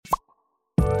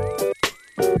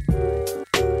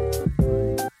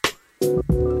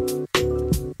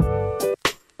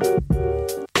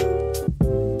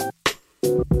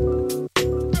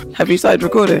Have you started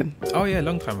recording? Oh yeah,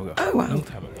 long time ago. Oh wow. Long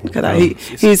time ago. Look at that.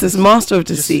 He's this master of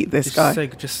deceit, this guy.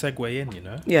 Just segue in, you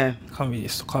know? Yeah. Can't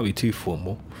be too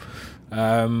formal. Who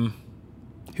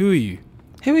are you?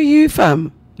 Who are you,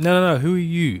 fam? No. Who are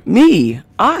you? Me.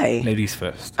 I. Ladies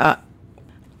first. Are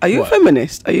you a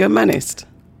feminist? Are you a manist?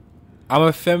 I'm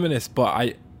a feminist, but Are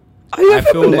you a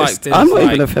feel feminist? like there's I'm not like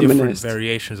even a different feminist.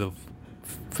 variations of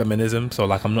feminism. So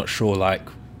like, I'm not sure like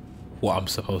what I'm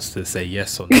supposed to say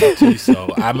yes or no to.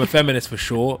 So I'm a feminist for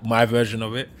sure, my version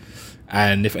of it.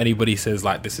 And if anybody says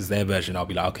like this is their version, I'll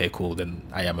be like, okay, cool. Then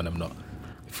I am and I'm not.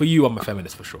 For you, I'm a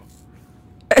feminist for sure.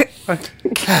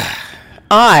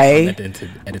 I'm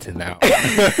editing now.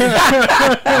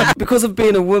 Because of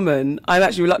being a woman, I'm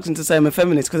actually reluctant to say I'm a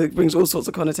feminist because it brings all sorts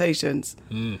of connotations.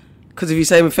 Because if you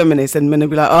say I'm a feminist, then men will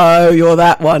be like, oh, you're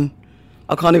that one.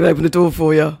 I can't even open the door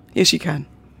for you. Yes, you can.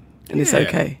 And it's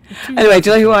okay. Anyway,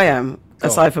 do you know who I am?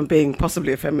 Aside from being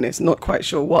possibly a feminist, not quite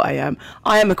sure what I am.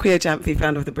 I am a queer Jamfi,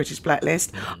 founder of the British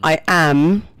Blacklist. I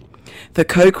am the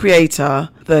co-creator,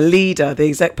 the leader, the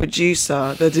exec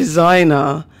producer, the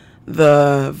designer,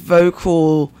 the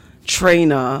vocal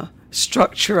trainer,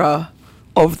 structurer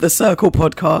of the Circle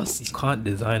podcast. You can't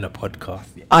design a podcast.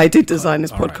 I did design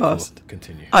this podcast. Right, cool.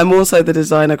 Continue. I'm also the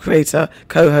designer, creator,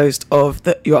 co-host of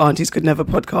the Your Aunties Could Never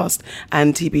podcast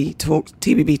and TBB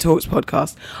Talks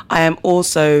podcast. I am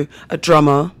also a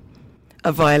drummer,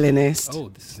 a violinist. Oh,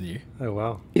 this is new. Oh,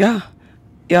 wow. Yeah,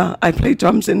 I played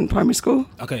drums in primary school.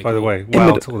 Okay. By the way,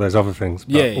 wow to all those other things.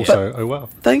 But also, oh, wow.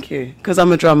 Thank you. Because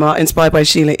I'm a drummer inspired by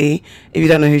Sheila E. If you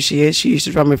don't know who she is, she used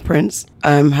to drum with Prince.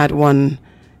 Had one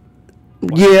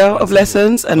year of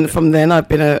lessons, and from then I've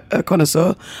been a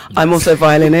connoisseur. I'm also a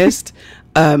violinist.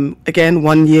 Again,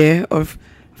 1 year of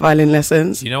violin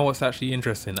lessons. You know what's actually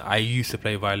interesting? I used to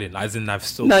play violin, as in I've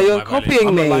still. No, got you're my copying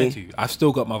violin. me. I'm not lying to you. I've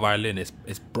still got my violin. It's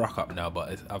broke up now,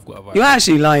 but I've got a violin. You're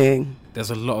actually lying.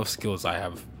 There's a lot of skills I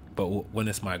have, but when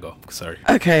it's my go, sorry.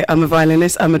 Okay, I'm a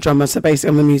violinist. I'm a drummer. So basically,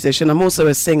 I'm a musician. I'm also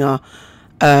a singer.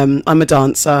 I'm a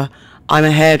dancer. I'm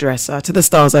a hairdresser. To the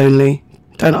stars only.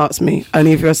 Don't ask me.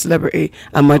 Only if you're a celebrity.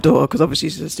 And my daughter, because obviously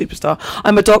she's a superstar.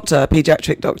 I'm a doctor, a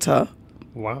pediatric doctor.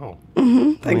 Wow.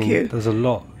 Thank you. There's a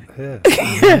lot here.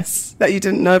 Yes, that you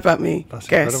didn't know about me. That's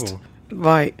Guest. incredible.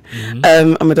 Right.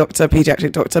 I'm a doctor,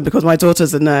 pediatric doctor, because my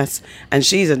daughter's a nurse and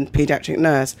she's a pediatric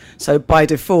nurse. So by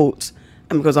default,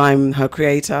 and because I'm her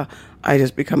creator, I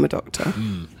just become a doctor.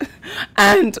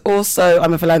 And also,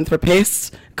 I'm a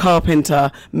philanthropist,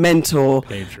 carpenter, mentor,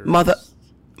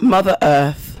 Mother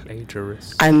Earth,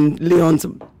 Plagiarist. and Leon's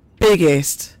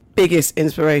biggest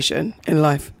inspiration in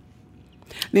life.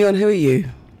 Leon, who are you?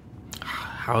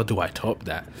 How do I top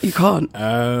that? You can't.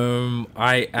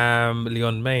 I am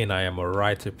Leon Main. I am a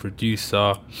writer,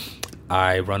 producer.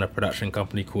 I run a production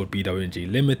company called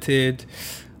BWG Limited.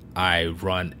 I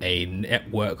run a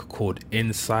network called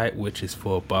Insight, which is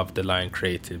for above the line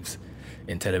creatives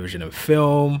in television and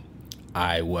film.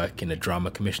 I work in a drama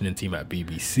commissioning team at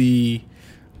BBC.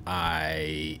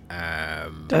 I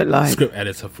am script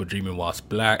editor for Dreaming Whilst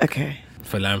Black. Okay.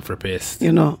 Philanthropist.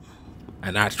 You're not.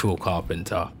 An actual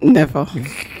carpenter. Never.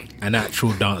 An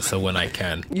actual dancer when I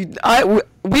can. We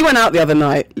went out the other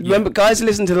night. Yeah. Remember, guys,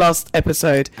 listen to the last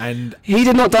episode. And he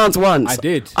did not dance once. I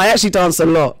did. I actually danced a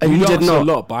lot, and you did not. A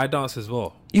lot, but I dance as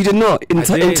well. You did not.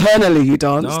 Internally, you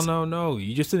danced. No.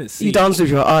 You just didn't see. You danced with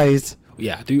your eyes.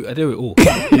 Yeah, I do it all.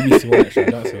 BBC One, actually, I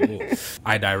dance it all.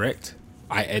 I direct.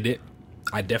 I edit.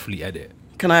 I definitely edit.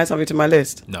 Can I add something to my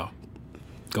list? No.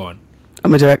 Go on.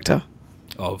 I'm a director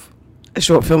of a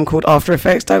short film called After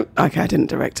Effects. I didn't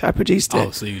direct it. I produced it.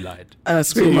 Oh, so you lied. I'm a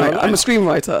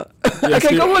screenwriter.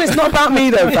 Okay, come on. It's not about me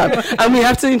though, fam. And we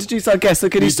have to introduce our guest. So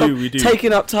can you stop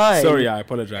taking up time? Sorry, I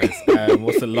apologise.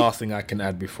 What's the last thing I can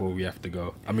add before we have to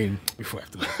go? Before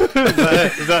we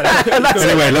have to go.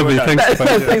 Anyway, lovely.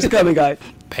 Thanks for coming, guys.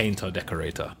 Painter,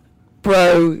 decorator.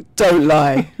 Bro, don't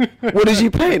lie. What did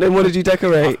you paint and what did you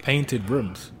decorate? I've painted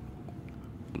rooms.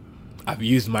 I've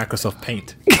used Microsoft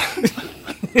Paint.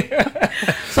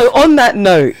 So on that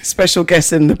note, special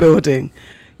guests in the building,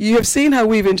 you have seen how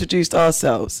we've introduced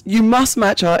ourselves. You must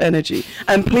match our energy.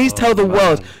 And please tell the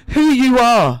world who you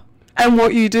are and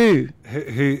what you do.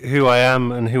 Who I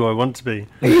am and who I want to be.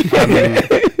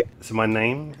 So my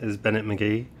name is Bennett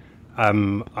McGee.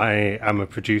 I am a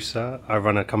producer. I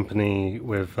run a company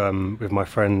with my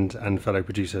friend and fellow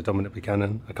producer Dominic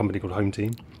Buchanan, a company called Home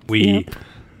Team. We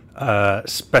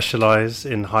specialise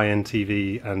in high-end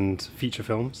TV and feature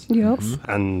films,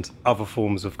 and other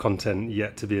forms of content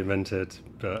yet to be invented,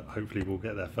 but hopefully we'll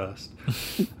get there first.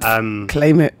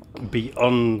 Claim it.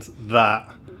 Beyond that,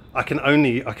 I can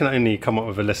only come up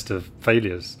with a list of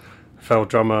failures: failed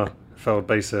drummer, failed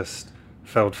bassist,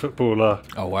 failed footballer,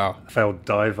 Oh wow. failed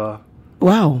diver.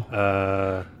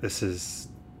 Wow. This is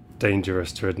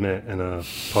dangerous to admit in a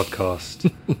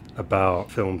podcast about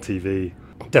film, TV.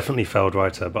 Definitely failed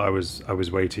writer, but I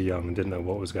was way too young and didn't know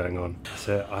what was going on.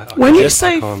 So When you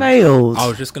say failed, I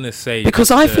was just gonna say because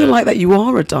I feel like that you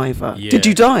are a diver. Yeah. Did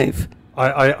you dive?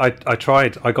 I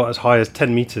tried. I got as high as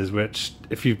 10 meters, which,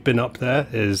 if you've been up there,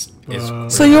 is.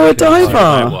 So you're a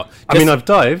diver. I mean, I've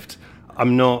dived.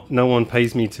 I'm not. No one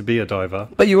pays me to be a diver.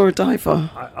 But you were a diver.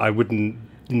 I wouldn't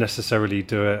necessarily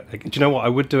do it. Do you know what? I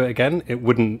would do it again. It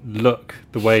wouldn't look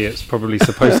the way it's probably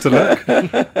supposed to look,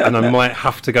 and I might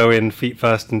have to go in feet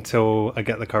first until I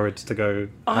get the courage to go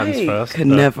hands first. I could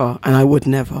never, and I would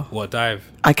never. What, dive?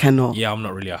 I cannot. Yeah, I'm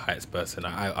not really a heights person.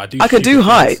 I do. I could do stupid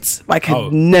heights, things. but I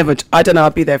could never. I don't know.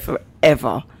 I'd be there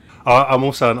forever. I'm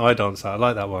also an eye dancer. I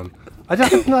like that one. I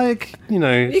don't like,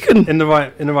 You can- in the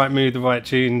right mood, the right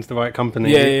tunes, the right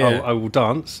company. Yeah. I will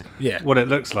dance. Yeah. What it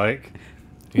looks like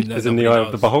Who knows, is in the nobody eye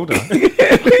of the knows.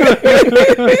 beholder.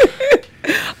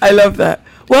 I love that.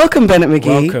 Welcome, Bennett McGee.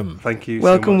 Welcome. Thank you.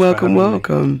 Welcome, so much for welcome, having me.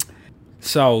 welcome.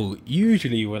 So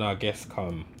usually when our guests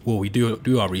come, well, we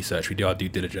do our research, we do our due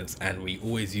diligence, and we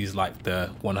always use like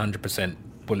the 100%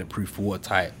 bulletproof,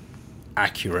 watertight,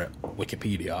 accurate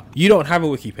Wikipedia. You don't have a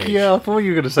wiki page. Yeah, I thought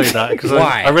you were going to say that because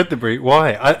Why? I read the brief.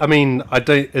 Why? I mean, I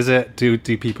don't. Is it? Do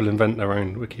people invent their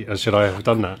own wiki? Or should I have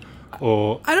done that?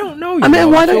 Or I don't know. I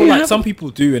mean, why don't feel you like have- some people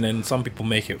do, and then some people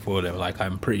make it for them. Like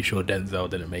I'm pretty sure Denzel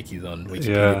didn't make his own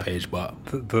Wikipedia page, but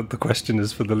the question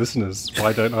is for the listeners.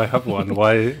 Why don't I have one?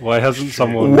 Why hasn't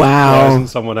someone? Wow. Why isn't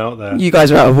someone out there? You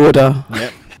guys are out of order.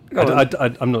 yep.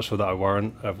 I'm not sure that I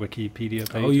warrant a Wikipedia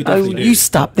page. Oh, you Oh, definitely do. you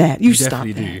stop that. You You stop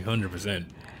definitely that. do,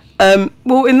 100%.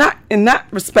 Well, in that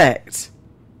respect,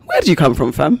 where did you come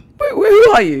from, fam?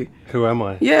 Who are you? Who am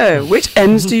I? Yeah. Which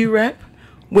ends do you rep?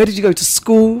 Where did you go to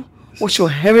school? What's your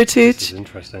heritage? This is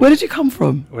interesting. Where did you come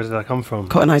from? Where did I come from?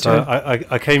 Cotton Eye So Joe.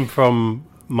 I came from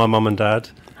my mum and dad,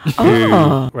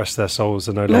 Ah. who, rest their souls,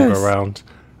 are no longer Yes. around.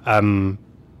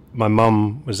 My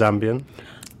mum was Zambian.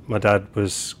 My dad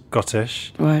was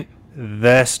Scottish. Right.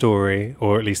 Their story,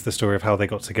 or at least the story of how they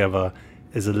got together,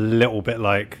 is a little bit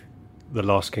like The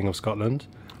Last King of Scotland.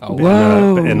 Oh,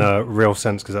 Wow. But in a real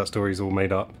sense, because that story is all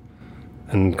made up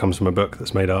and comes from a book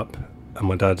that's made up. And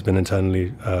my dad's been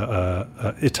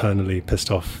eternally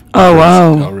pissed off. Oh, Oh,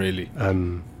 wow. really?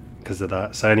 Because of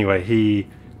that. So anyway, he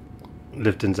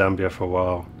lived in Zambia for a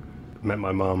while, met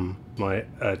my mum. My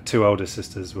two older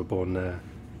sisters were born there.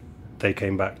 They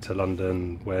came back to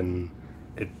London when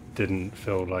it didn't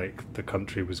feel like the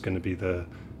country was going to be the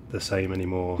same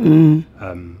anymore. And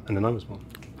then I was born.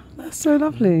 That's so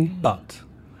lovely. But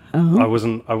Oh. I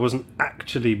wasn't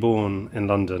actually born in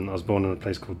London. I was born in a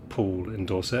place called Poole in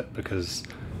Dorset, because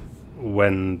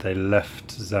when they left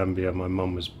Zambia, my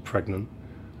mum was pregnant,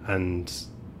 and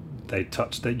they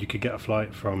touched that you could get a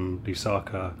flight from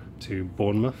Lusaka to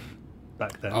Bournemouth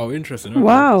back then. Oh, interesting. Okay.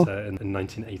 Wow. So in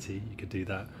 1980, you could do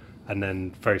that, and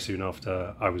then very soon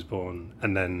after I was born,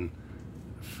 and then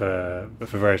for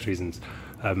various reasons,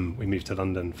 we moved to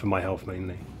London for my health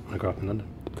mainly. I grew up in London.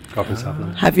 Grew up in South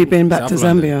London. Have you been back to South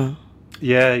London.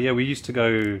 Zambia? Yeah, we used to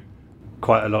go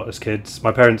quite a lot as kids.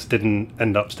 My parents didn't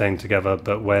end up staying together,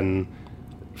 but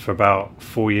for about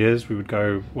 4 years, we would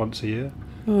go once a year.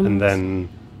 Oh, And nice.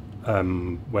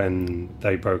 then when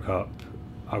they broke up,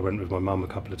 I went with my mum a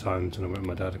couple of times, and I went with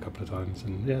my dad a couple of times.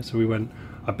 And yeah, so we went.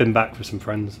 I've been back with some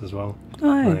friends as well.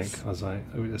 Nice. Like, I was like,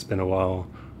 oh, it's been a while.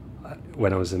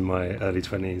 When I was in my early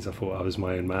 20s, I thought I was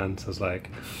my own man. So I was like,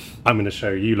 I'm going to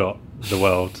show you lot the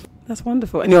world. That's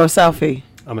wonderful. And you're a Southie?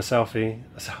 I'm a Southie.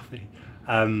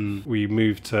 We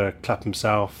moved to Clapham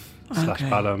South / Okay.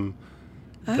 Balham,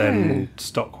 Oh. then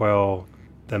Stockwell,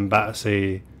 then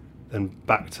Battersea, then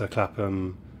back to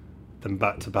Clapham, then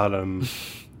back to Balham,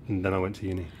 and then I went to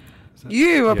uni. So,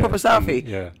 You were a proper Southie?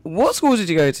 Yeah. What school did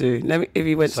you go to? If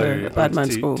you went to a I bad went man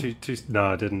to school. no,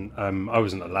 I didn't. I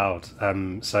wasn't allowed.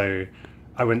 So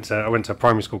I went to a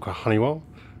primary school called Honeywell.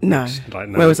 No. Which, like,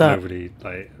 Where was that? Nobody,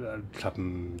 like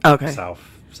Clapham Okay. South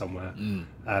somewhere.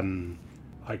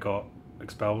 I got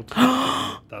expelled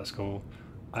from that school.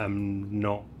 I'm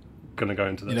not going to go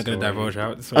into that. You're not going to story. divulge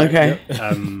out. It's Okay.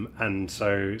 Yep. And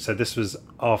so this was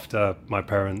after my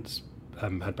parents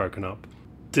had broken up.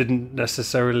 Didn't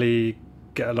necessarily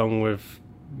get along with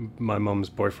my mum's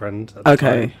boyfriend at the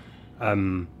Okay.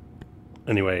 time.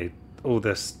 Anyway, all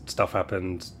this stuff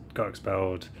happened, got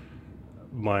expelled.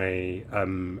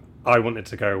 I wanted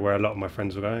to go where a lot of my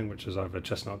friends were going, which was either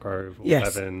Chestnut Grove or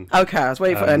Yes. Bevan. Okay, I was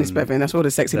waiting for Ernest Bevin. That's where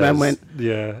the sexy man went.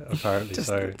 Yeah, apparently Just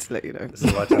so. to let you know.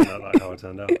 So I turned out like how I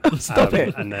turned out. Stop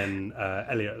it. And then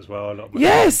Elliot as well. A lot of my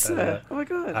Yes. friends, Elliot. Oh my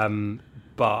God.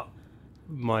 but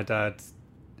my dad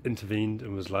intervened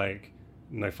and was like,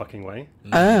 no fucking way.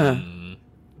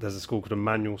 There's a school called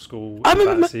Emmanuel School in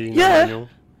Battersea, Emmanuel.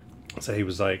 So he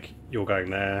was like, you're going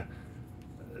there.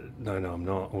 No, I'm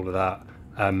not. All of that.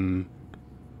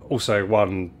 Also,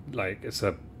 one, like, it's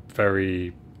a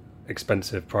very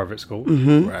expensive private school.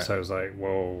 Right. So it was like,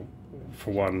 well,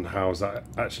 for one, how's that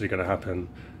actually going to happen?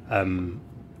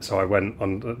 So I went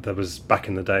on, there was, back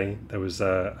in the day, there was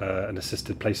an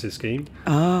assisted places scheme.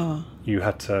 You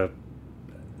had to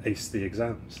ace the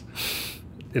exams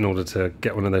in order to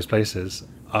get one of those places.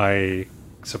 I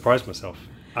surprised myself.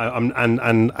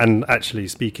 And actually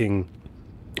speaking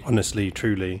honestly,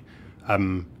 truly,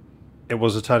 it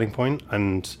was a turning point,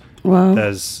 and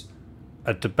there's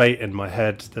a debate in my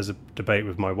head. There's a debate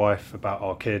with my wife about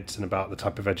our kids and about the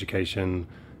type of education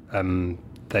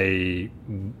they,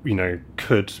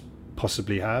 could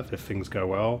possibly have if things go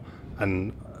well,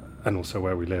 and also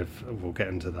where we live. We'll get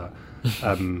into that.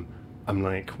 I'm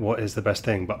like, what is the best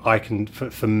thing? But I can,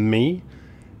 for me,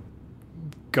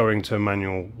 going to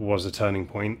Emmanuel was a turning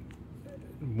point.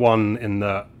 One, in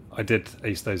that I did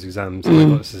ace those exams and I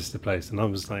got assisted place, and I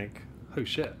was like, oh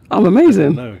shit, I'm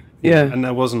amazing. No, yeah. And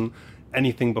there wasn't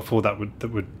anything before that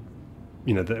that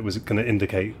it was going to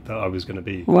indicate that I was going to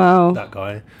be that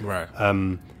guy. Right.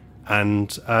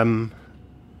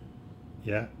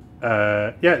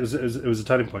 It was a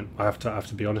turning point. I have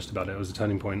to be honest about it. It was a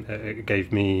turning point. It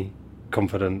gave me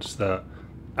confidence that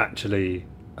actually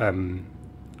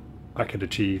I could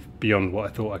achieve beyond what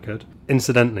I thought I could.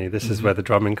 Incidentally, this is where the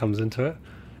drumming comes into it.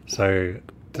 So,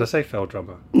 did I say failed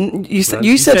drummer? You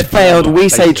said failed. We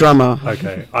say drummer.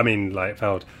 Okay, I mean like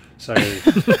failed. So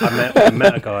I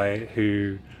met a guy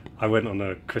who I went on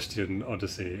a Christian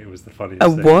odyssey. It was the funniest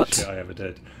shit I ever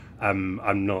did.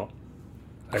 I'm not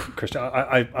a Christian.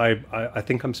 I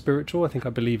think I'm spiritual. I think I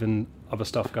believe in other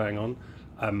stuff going on.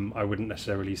 I wouldn't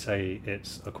necessarily say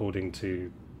it's according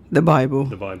to the Bible.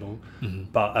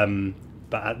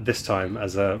 But at this time,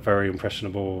 as a very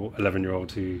impressionable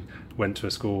 11-year-old who went to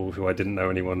a school who I didn't know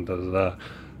anyone,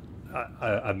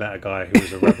 I met a guy who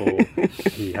was a rebel.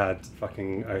 He had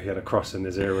a cross in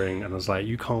his earring, and I was like,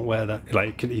 you can't wear that.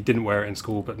 Like, he didn't wear it in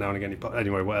school, but now and again,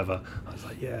 anyway, whatever. I was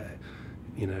like, yeah,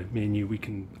 me and you, we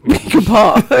can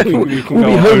part. we can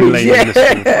go our own lane in this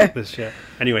and fuck this shit.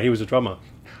 Anyway, he was a drummer.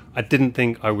 I didn't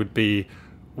think I would be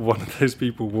one of those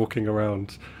people walking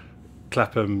around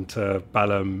Clapham to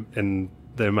Balham in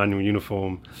the Emmanuel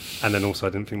uniform, and then also I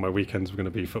didn't think my weekends were going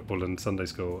to be football and Sunday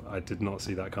school. I did not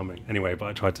see that coming. Anyway, but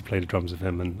I tried to play the drums with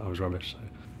him, and I was rubbish.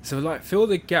 So like, fill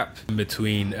the gap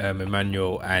between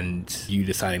Emmanuel and you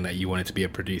deciding that you wanted to be a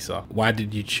producer. Why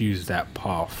did you choose that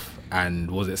path?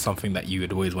 And was it something that you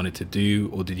had always wanted to do,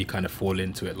 or did you kind of fall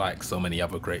into it like so many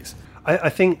other greats? I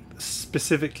think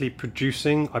specifically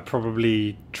producing, I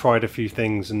probably tried a few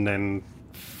things and then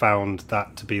found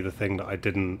that to be the thing that I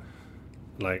didn't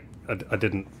like. I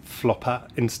didn't flop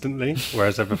at instantly,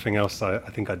 whereas everything else I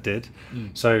think I did.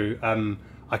 So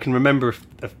I can remember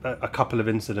a couple of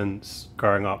incidents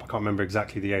growing up. I can't remember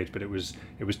exactly the age, but it was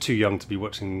too young to be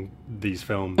watching these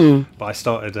films. But I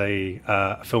started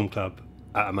a film club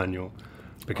at Emmanuel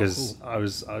because I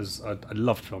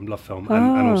loved film,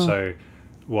 and also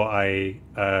what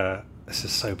this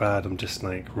is so bad, I'm just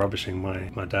like rubbishing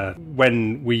my dad.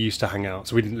 When we used to hang out,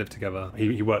 so we didn't live together,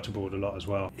 he worked abroad a lot as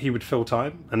well. He would fill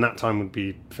time, and that time would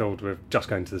be filled with just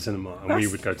going to the cinema, and we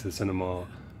would go to the cinema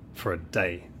for a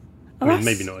day. I mean,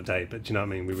 maybe not a day, but do you know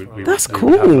what I mean? We would have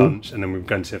lunch, and then we would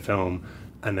go and see a film,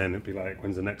 and then it'd be like,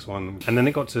 when's the next one? And then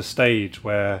it got to a stage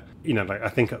where, I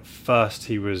think at first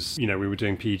he was, we were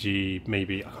doing PG,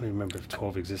 maybe, I can't even remember if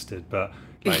 12 existed, but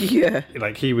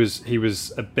like he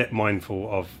was a bit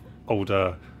mindful of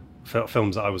older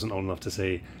films that I wasn't old enough to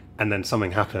see, and then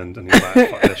something happened, and he was like,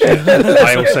 fuck this shit.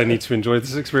 I also need to enjoy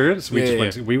this experience.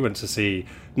 We went to see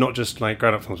not just like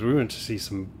grown-up films, we went to see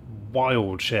some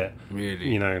wild shit.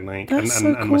 Really? And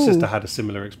my sister had a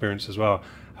similar experience as well,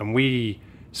 and we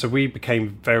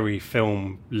became very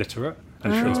film literate,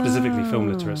 and specifically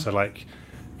film literate. So like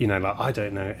I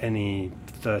don't know any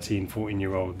 13,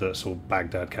 14-year-old that saw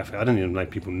Baghdad Cafe. I don't even know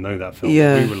people know that film.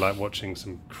 We were like watching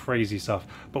some crazy stuff,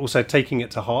 but also taking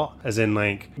it to heart, as in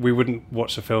like we wouldn't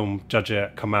watch a film, judge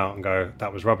it, come out and go,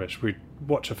 that was rubbish. We'd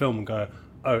watch a film and go,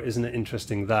 oh, isn't it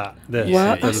interesting that this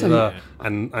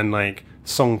and like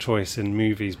song choice in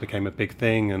movies became a big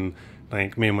thing, and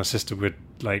like me and my sister would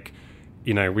like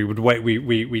we would wait,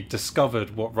 we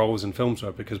discovered what roles in films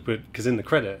were because in the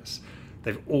credits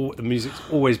the music's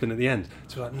always been at the end.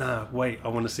 So we're like, nah, wait, I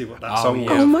want to see what that song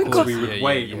was. Oh my God. We would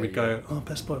wait and we'd go, oh,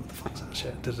 best boy, what the fuck's that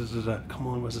shit? Come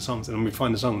on, where's the songs? And then we'd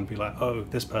find the song and be like, oh,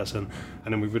 this person.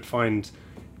 And then we would find,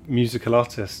 musical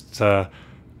artist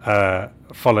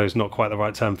follows not quite the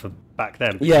right term for back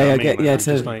then.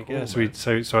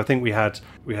 So I think we had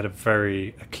a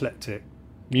very eclectic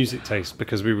music taste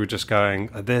because we were just going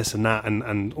this and that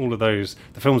and all of those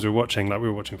the films we were watching, like we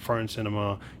were watching foreign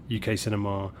cinema, UK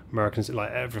cinema, American,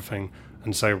 like everything,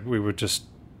 and so we were just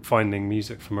finding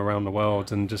music from around the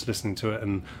world and just listening to it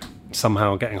and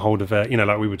somehow getting hold of it. You know,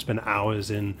 like we would spend hours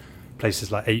in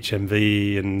places like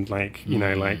HMV and like, you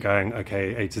know, like going,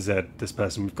 okay, A to Z, this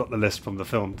person, we've got the list from the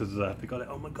film, they got it,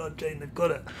 oh my god, Jane, they've got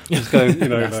it. Let's go, you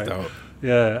know. That's like, dope.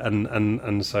 Yeah,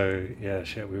 and so yeah,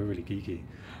 shit, we were really geeky.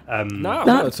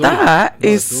 That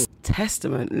is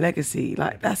testament, legacy.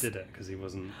 Like that's did it because he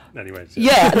wasn't. Anyway.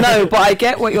 Yeah, no, but I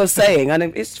get what you're saying, and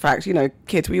it's fact. You know,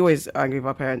 kids, we always argue with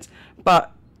our parents,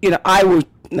 but you know, I would.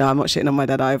 No, I'm not shitting on my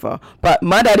dad either. But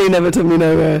my daddy never took me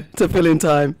nowhere to fill in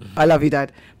time. I love you,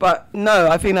 Dad. But no,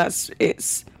 I think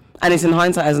it's in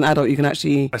hindsight as an adult you can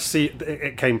actually. I see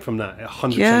it came from that.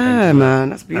 100%. Yeah,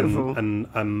 man, that's beautiful.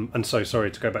 And so sorry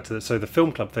to go back to that. So the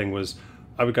film club thing was,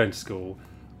 I would go into school.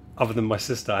 Other than my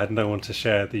sister, I had no one to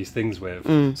share these things with.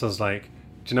 So I was like,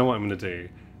 do you know what I'm going to do?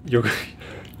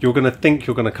 You're going to think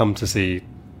you're going to come to see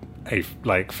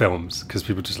films because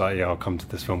people just like, yeah, I'll come to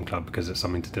this film club because it's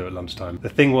something to do at lunchtime. The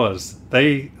thing was,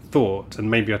 they thought, and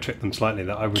maybe I tricked them slightly,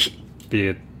 that I would be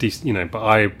a decent, you know, but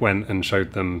I went and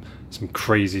showed them some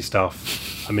crazy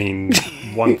stuff. I mean,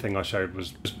 one thing I showed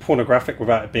was pornographic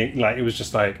without it being like, it was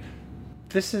just like,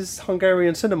 this is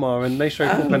Hungarian cinema and they show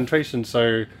full penetration,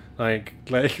 so like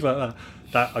that.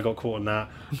 That I got caught on that,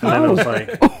 and then I was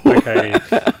like, okay,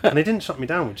 and they didn't shut me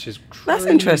down, which is crazy. That's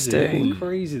interesting.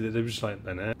 Crazy that they were just like,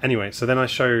 Bennett. Anyway, so then I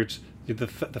showed the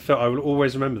film. I will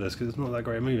always remember this because it's not that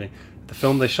great a movie. The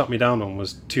film they shut me down on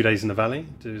was 2 Days in the Valley.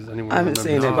 Does anyone I haven't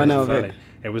seen it, but I know of it.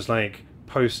 It was like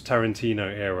post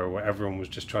Tarantino era where everyone was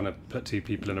just trying to put two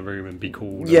people in a room and be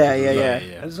cool. Yeah.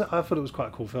 I thought it was quite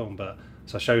a cool film, but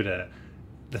so I showed it.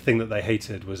 The thing that they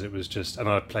hated was it was just, and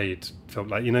I played film,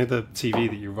 like, you know, the TV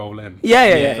that you roll in.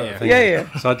 Yeah.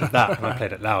 So I did that and I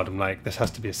played it loud. I'm like, this has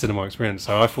to be a cinema experience.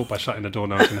 So I thought by shutting the door,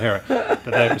 no one can hear it. But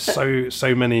there was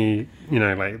so many, you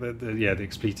know, like the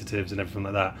expletives and everything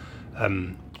like that.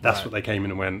 That's what they came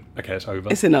in and went, okay, it's over.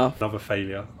 It's enough. Another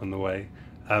failure on the way.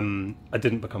 I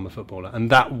didn't become a footballer, and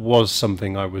that was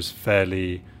something I was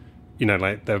fairly, you know,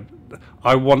 like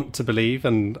I want to believe,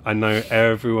 and I know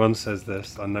everyone says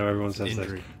this.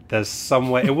 There's some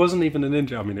way. It wasn't even an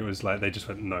injury. I mean, it was like they just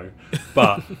went no.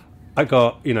 But I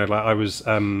got, you know, like I was.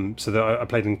 I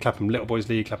played in Clapham Little Boys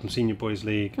League, Clapham Senior Boys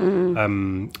League.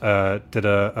 Did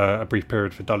a brief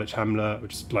period for Dulwich Hamlet,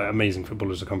 which is like amazing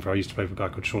footballers to come through. I used to play for a guy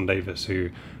called Sean Davis, who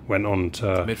went on to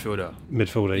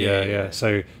midfielder. Yeah.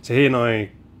 So he and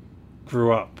I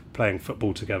grew up playing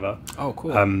football together. Oh,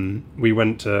 cool. We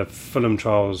went to Fulham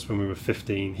trials when we were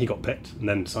 15. He got picked and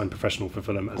then signed professional for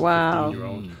Fulham as a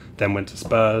 15-year-old. Then went to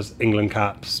Spurs, England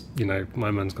caps. You know,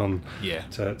 my man's gone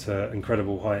to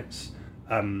incredible heights.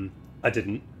 I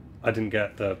didn't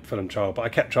get the Fulham trial, but I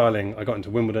kept trialing. I got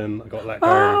into Wimbledon. I got let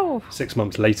go 6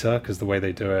 months later because the way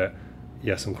they do it,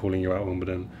 yes, I'm calling you out,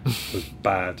 Wimbledon, was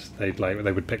bad. They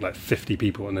would pick like 50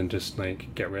 people and then just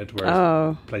like get rid.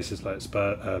 Whereas places like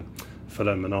Spurs,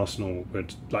 Fulham and Arsenal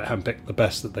would like handpick the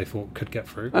best that they thought could get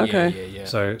through. Okay. Yeah.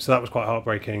 So that was quite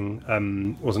heartbreaking.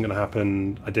 Wasn't going to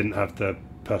happen. I didn't have the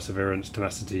perseverance,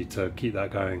 tenacity to keep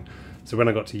that going. So when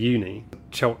I got to uni,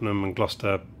 Cheltenham and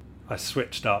Gloucester, I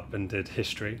switched up and did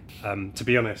history. To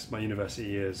be honest, my university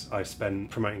years I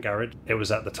spent promoting garage. It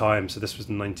was at the time, so this was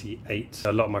 98.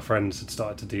 A lot of my friends had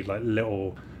started to do like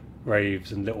little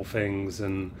raves and little things,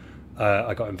 and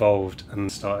I got involved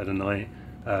and started a night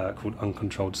called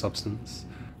Uncontrolled Substance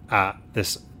at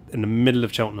this, in the middle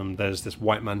of Cheltenham. There's this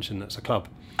white mansion that's a club,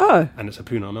 and it's a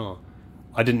Punana.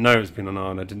 I didn't know it was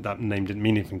Punana, and that name didn't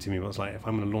mean anything to me, but I was like, if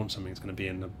I'm going to launch something, it's going to be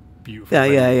in a beautiful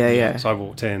yeah. So I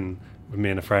walked in with me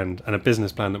and a friend and a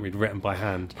business plan that we'd written by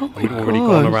hand, and we'd already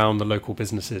gone around the local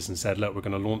businesses and said, look, we're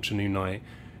going to launch a new night.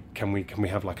 Can we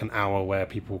have like an hour where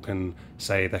people can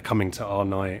say they're coming to our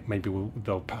night? Maybe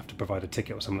they'll have to provide a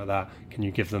ticket or something like that. Can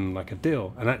you give them like a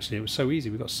deal? And actually, it was so easy.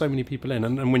 We got so many people in,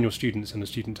 and when you're students in a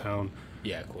student town,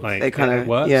 of course, like they kind of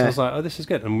works. So I was like, oh, this is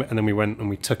good. And then we went and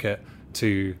we took it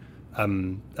to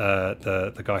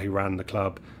the guy who ran the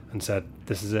club and said,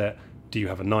 this is it. Do you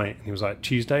have a night? And he was like,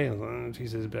 Tuesday. I was like, oh,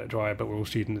 Tuesday's a bit dry, but we're all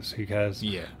students. Who cares?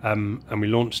 Yeah. And we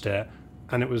launched it,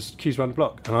 and it was queues around the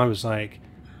block, and I was like,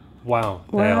 wow,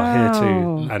 they are here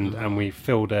too, and we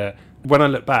filled it. When I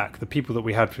look back, the people that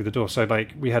we had through the door, so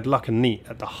like we had Luck and Neat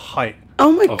at the height.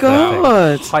 Oh my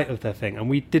god! Height of their thing, and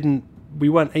we didn't we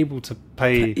weren't able to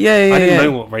pay. Yeah, I didn't yeah.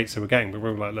 know what rates they were getting, but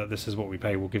we were like, look, this is what we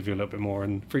pay. We'll give you a little bit more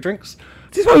and free drinks.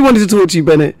 This is why we wanted to talk to you,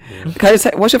 Bennett. Can I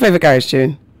say, what's your favourite garage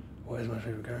tune? What is my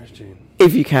favourite garage tune?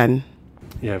 If you can.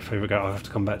 Yeah, favourite garage. I'll have to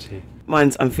come back to you.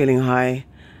 Mine's I'm Feeling High,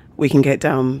 We Can Get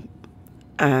Down,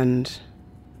 and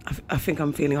I think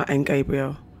I'm Feeling High and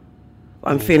Gabriel.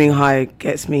 I'm Feeling High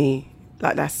gets me,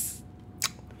 like that's...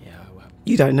 Yeah, well,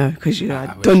 You don't know, because you I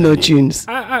don't wish know I knew. tunes.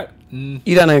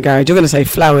 You don't know garage. You're going to say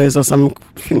Flowers or some... not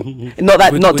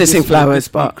dissing Flowers,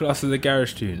 but... class as a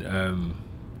garage tune.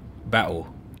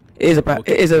 Battle. It is a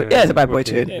bad boy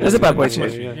tune. Yeah, It's a bad boy that's tune.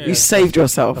 wicked, yeah. You saved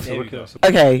yourself.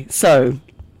 Okay, so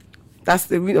that's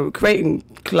the creating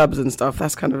clubs and stuff.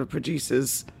 That's kind of a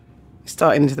producer's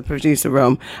starting into the producer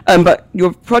realm. But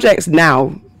your projects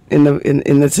now in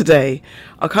the today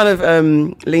are kind of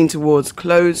lean towards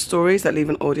closed stories that leave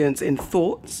an audience in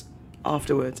thoughts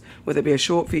afterwards, whether it be a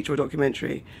short, feature, or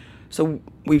documentary. So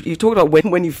you've talked about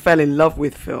when you fell in love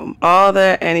with film. Are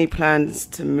there any plans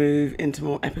to move into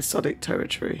more episodic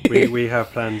territory? We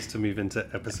have plans to move into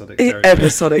episodic territory.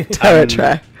 Episodic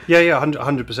territory. Yeah,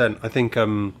 100%. I think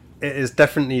it is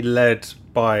definitely led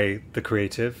by the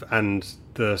creative and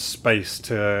the space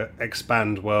to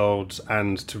expand worlds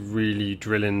and to really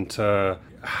drill into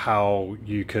how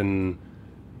you can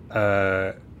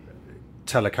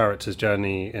tell a character's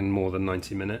journey in more than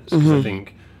 90 minutes. 'Cause I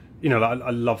think, I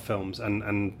love films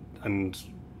and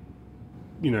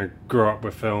grew up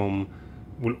with film,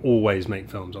 will always make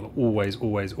films. I'll always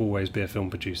be a film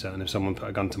producer. And if someone put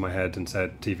a gun to my head and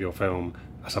said TV or film,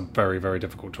 that's a very, very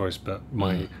difficult choice. But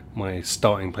my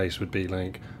starting place would be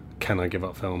like, can I give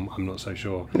up film? I'm not so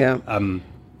sure. Yeah.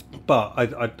 But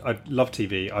I love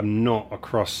TV. I'm not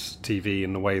across TV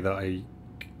in the way that I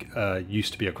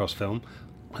used to be across film,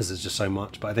 because there's just so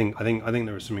much. But I think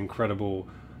there are some incredible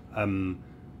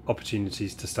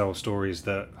opportunities to tell stories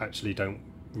that actually don't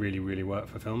really work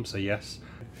for film. So yes.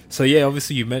 So yeah,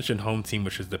 obviously you mentioned Home Team,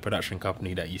 which is the production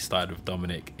company that you started with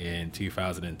Dominic in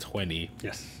 2020.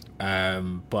 Yes.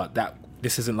 But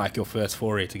this isn't like your first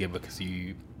foray together, because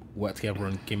you worked together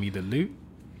on Gimme the Loot.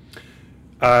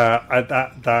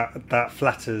 That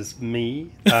flatters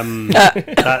me.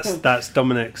 That's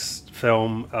Dominic's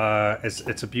film.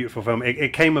 It's a beautiful film.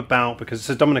 It came about because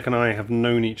Dominic and I have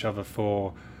known each other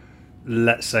for,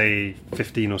 let's say,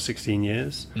 15 or 16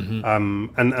 years.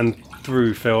 And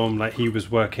through film, like he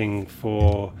was working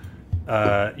for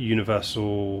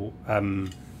Universal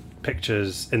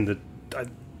Pictures I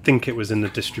think it was in the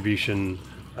distribution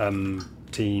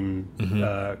team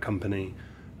company.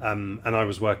 And I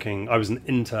was an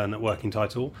intern at Working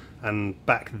Title, and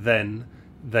back then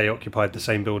they occupied the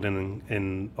same building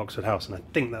in Oxford House, and I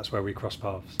think that's where we crossed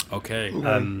paths. Okay.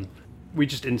 We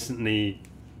just instantly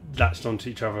latched onto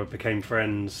each other, became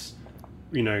friends,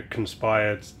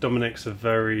 conspired. Dominic's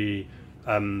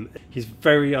he's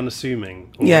very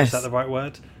unassuming. Yes. Is that the right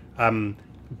word?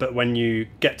 But when you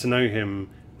get to know him,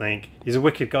 like, he's a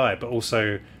wicked guy, but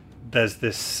also there's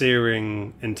this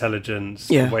searing intelligence.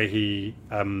 Yeah.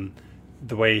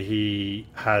 The way he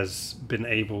has been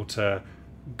able to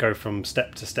go from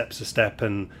step to step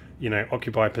and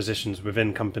occupy positions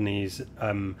within companies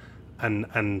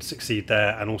and succeed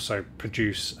there, and also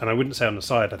produce. And I wouldn't say on the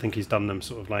side. I think he's done them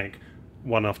sort of like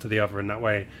one after the other in that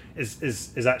way.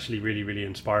 Is actually really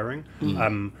inspiring.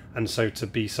 And so to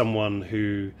be someone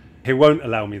who won't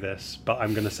allow me this, but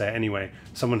I'm going to say it anyway,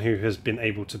 someone who has been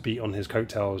able to be on his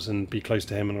coattails and be close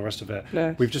to him and the rest of it.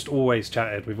 Yes. We've just always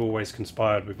chatted, we've always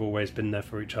conspired, we've always been there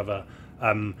for each other.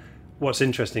 What's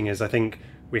interesting is I think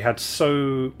we've had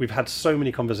so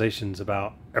many conversations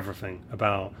about everything,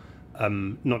 about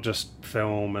not just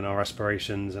film and our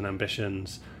aspirations and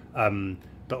ambitions,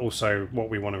 but also what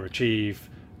we want to achieve,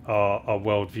 our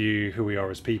worldview, who we are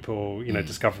as people,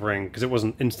 discovering, because it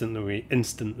wasn't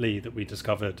instantly that we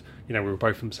discovered, we were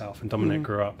both from South, and Dominic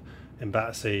grew up in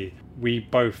Battersea. We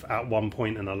both at one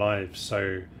point in our lives,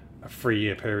 so a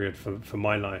 3-year period for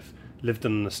my life, lived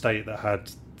in an estate that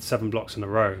had 7 blocks in a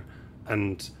row,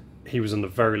 and he was on the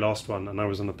very last one and I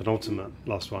was on the penultimate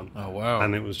last one. Oh wow.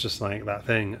 And it was just like that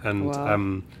thing, and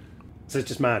Wow. so it's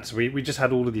just mad. So we just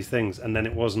had all of these things, and then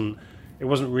it wasn't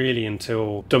really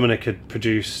until Dominic had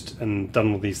produced and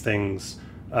done all these things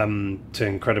to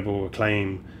incredible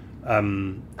acclaim,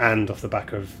 and off the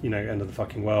back of End of the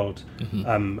Fucking World,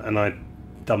 and I'd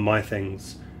done my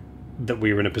things, that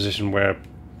we were in a position where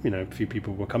a few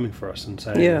people were coming for us and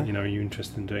saying, are you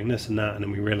interested in doing this and that? And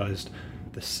then we realised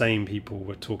the same people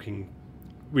were talking.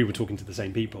 We were talking to the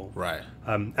same people, Right.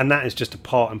 and that is just a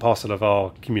part and parcel of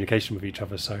our communication with each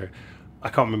other. So I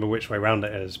can't remember which way round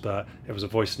it is, but it was a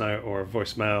voice note or a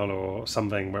voicemail or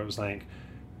something where it was like,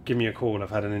 give me a call. I've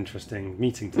had an interesting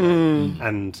meeting today,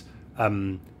 and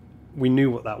we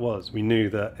knew what that was. We knew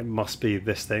that it must be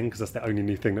this thing because that's the only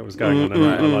new thing that was going on in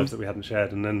our lives that we hadn't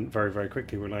shared. And then very, very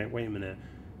quickly, we're like, wait a minute,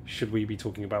 should we be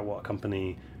talking about what a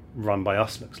company run by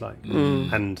us looks like?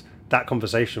 And that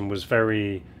conversation was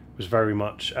very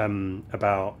much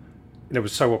about. It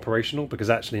was so operational because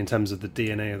actually in terms of the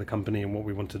DNA of the company and what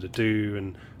we wanted to do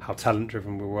and how talent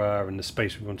driven we were and the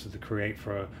space we wanted to create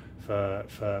for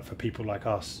people like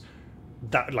us,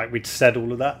 that like we'd said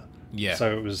all of that. Yeah.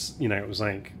 So it was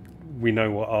like we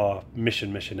know what our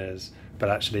mission is, but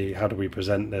actually how do we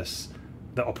present this,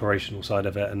 the operational side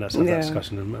of it, and that's that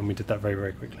discussion, and we did that very,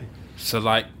 very quickly. So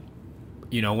like,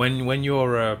 when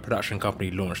your production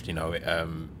company launched,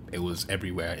 it was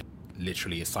everywhere.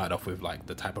 Literally, it started off with like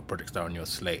the type of projects that are on your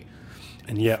slate,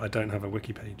 and yet I don't have a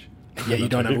wiki page. Yeah, you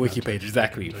don't have a wiki page,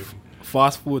 exactly.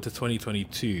 Fast forward to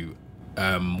 2022,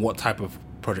 what type of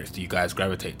projects do you guys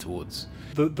gravitate towards?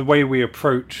 The way we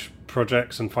approach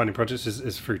projects and finding projects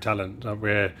is through talent.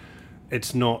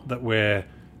 It's not that we're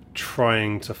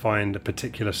trying to find a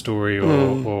particular story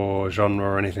or genre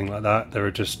or anything like that. There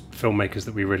are just filmmakers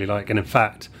that we really like, and in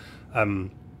fact, I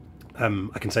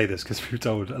can say this because we've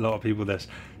told a lot of people this.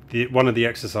 One of the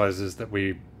exercises that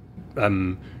we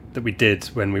did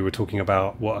when we were talking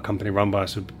about what a company run by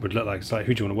us would look like, it's like,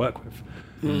 who do you want to work with?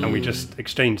 And we just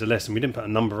exchanged a list, and we didn't put a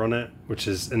number on it, which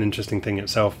is an interesting thing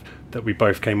itself, that we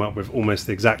both came up with almost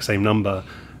the exact same number.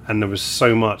 And there was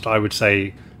so much, I would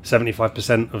say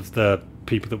 75% of the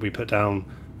people that we put down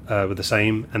were the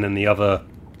same, and then the other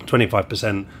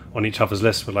 25% on each other's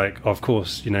list were like, oh, of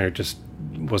course, just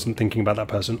wasn't thinking about that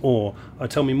person, or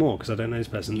tell me more because I don't know this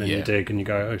person. Then you dig and you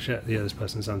go, oh shit, yeah, this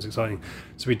person sounds exciting.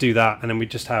 So we do that, and then we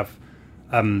just have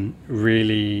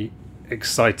really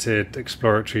excited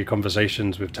exploratory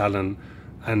conversations with talent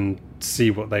and see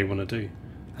what they want to do.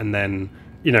 And then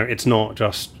it's not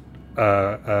just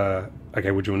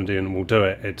okay, what do you want to do, and we'll do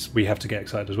it. It's we have to get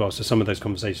excited as well. So some of those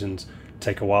conversations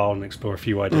take a while and explore a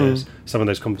few ideas. Some of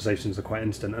those conversations are quite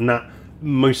instant, and that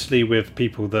mostly with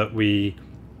people that we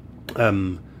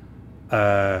have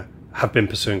been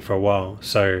pursuing for a while.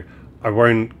 So I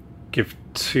won't give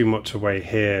too much away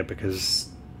here because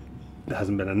it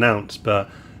hasn't been announced, but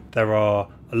there are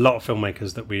a lot of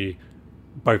filmmakers that we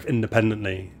both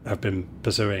independently have been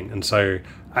pursuing. And so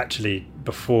actually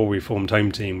before we formed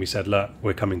Home Team, we said, look,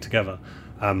 we're coming together.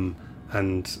 I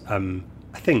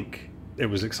think it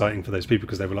was exciting for those people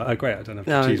because they were like, oh great, I don't have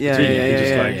to choose between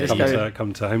you. Just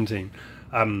come to Home Team.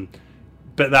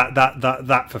 But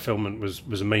that fulfillment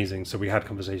was amazing. So we had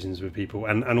conversations with people,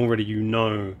 and already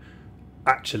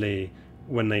actually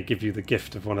when they give you the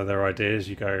gift of one of their ideas,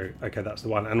 you go, okay, that's the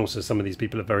one. And also some of these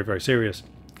people are very, very serious.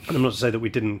 And I'm not to say that we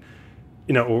didn't,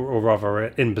 or rather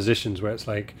in positions where it's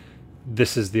like,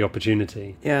 this is the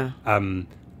opportunity. Yeah. And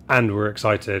we're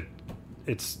excited.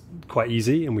 It's quite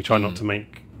easy, and we try not to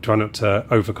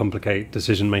overcomplicate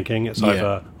decision making. It's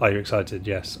either, are you excited?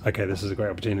 Yes. Okay, this is a great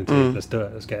opportunity. Let's do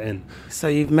it. Let's get in. So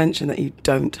you've mentioned that you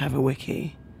don't have a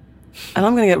wiki, and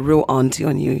I'm going to get real auntie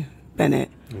on you, Bennett.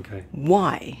 Okay.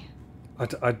 Why?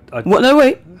 What? No,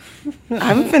 wait. I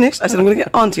haven't finished. I said I'm going to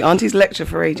get auntie. Auntie's lecture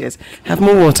for ages. Have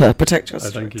more water. Protect your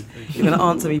throat. Thank you. You're going to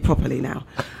answer me properly now.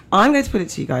 I'm going to put it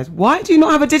to you guys. Why do you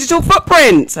not have a digital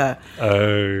footprint?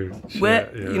 Oh, shit,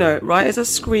 where writers are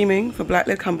screaming for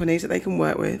black-led companies that they can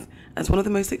work with. As one of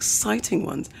the most exciting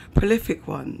ones, prolific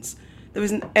ones. There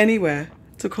isn't anywhere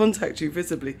to contact you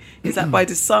visibly. Is that by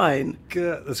design?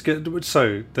 Good. That's good.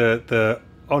 So the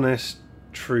honest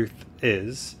truth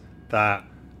is that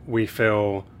we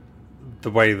feel the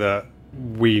way that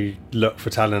we look for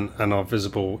talent and are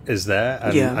visible is there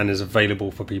and is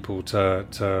available for people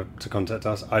to contact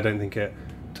us. I don't think it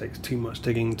takes too much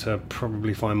digging to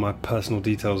probably find my personal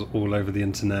details all over the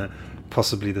internet.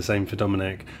 Possibly the same for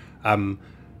Dominic.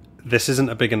 This isn't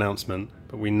a big announcement,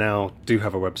 but we now do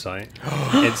have a website.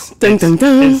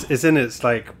 It's in its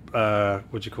like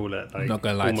what do you call it? Like, not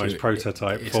gonna lie, almost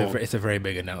prototype. It's a very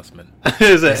big announcement.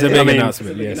 Is it? It's a big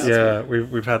announcement. Yes. Yeah,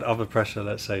 we've had other pressure,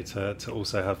 let's say, to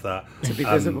also have that to be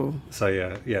visible. So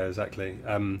yeah, exactly.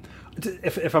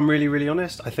 If I'm really, really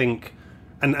honest, I think,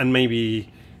 and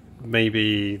maybe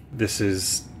this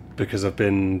is because I've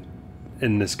been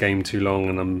in this game too long,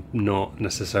 and I'm not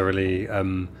necessarily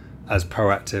as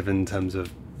proactive in terms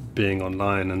of being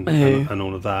online and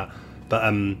all of that,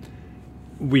 but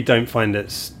we don't find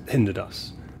it's hindered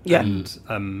us. Yeah.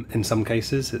 And in some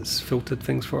cases it's filtered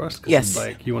things for us. Yes. It's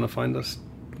like, you want to find us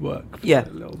work a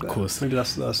little bit. Of course. Maybe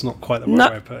that's not quite the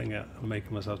right way of putting it. I'm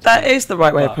making myself that is the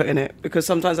right way of putting it, because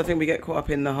sometimes I think we get caught up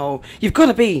in the whole you've got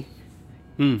to be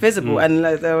visible. And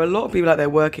like, there are a lot of people out there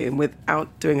working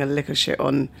without doing a lick of shit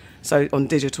on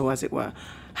digital, as it were.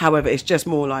 However, it's just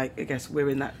more like, I guess we're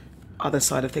in that other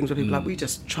side of things where people are like, we're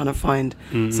just trying to find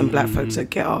some black folks to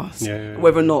get us.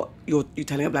 Whether or not you're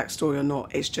telling a black story or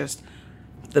not, it's just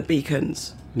the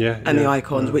beacons and the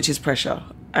icons, which is pressure.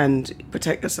 And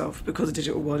protect yourself, because the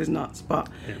digital world is nuts. But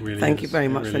really thank you very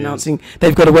much for announcing.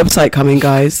 They've got a website coming,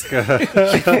 guys.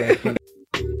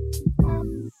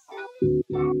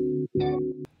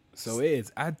 So it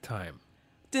is ad time.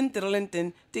 Din diddling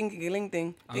din, ding ding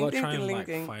ding, I gotta try and like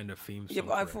find a theme song. Yeah,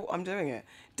 but I thought I'm doing it.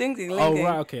 Ding ding Oh, ding.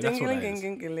 right, okay, that's what that is.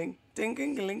 Ding ding ding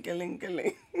ding ding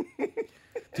ding.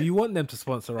 Do you want them to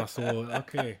sponsor us or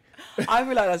okay? I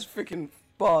feel like that's freaking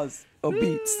bars or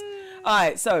beats. All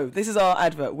right, so this is our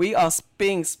advert. We are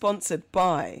being sponsored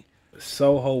by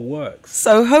Soho Works.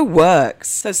 Soho Works.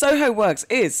 So Soho Works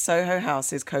is Soho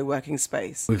House's co-working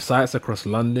space. With sites across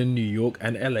London, New York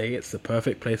and LA, it's the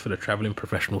perfect place for the travelling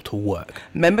professional to work.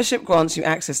 Membership grants you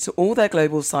access to all their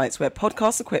global sites where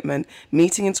podcast equipment,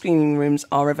 meeting and screening rooms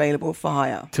are available for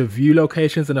hire. To view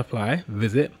locations and apply,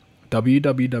 visit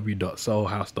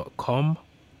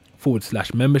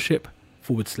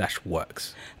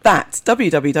www.sohohouse.com/membership/works. That's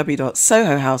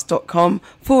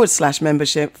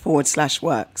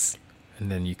www.sohohouse.com/membership/works. And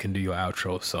then you can do your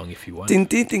outro song if you want. Ding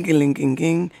ding ding ding ding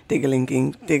ding ding ding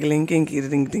ding ding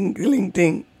ding ding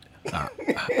ding.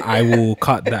 I will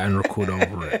cut that and record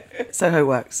over it. Soho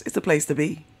Works. It's the place to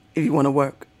be if you want to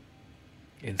work.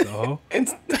 In Soho?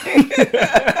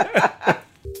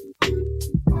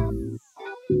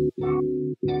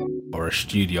 Or a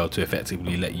studio to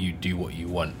effectively let you do what you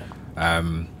want.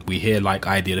 We hear like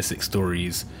idealistic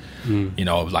stories, you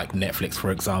know, like Netflix,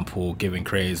 for example, giving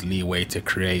creators leeway to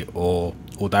create, or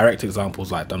direct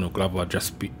examples like Donald Glover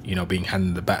just being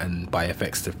handed the baton by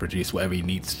FX to produce whatever he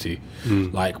needs to.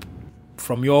 Like,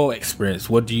 from your experience,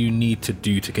 what do you need to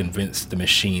do to convince the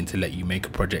machine to let you make a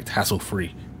project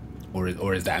hassle-free, or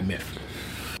is that a myth?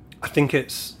 I think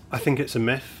it's a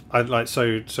myth. I'd like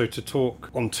so to talk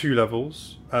on two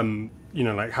levels.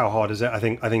 Like how hard is it? I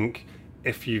think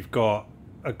if you've got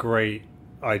a great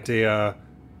idea,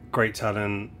 great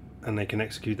talent, and they can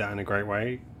execute that in a great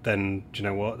way, then do you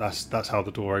know what? That's how the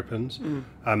door opens.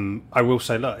 I will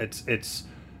say, look, it's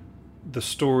the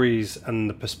stories and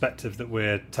the perspective that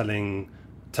we're telling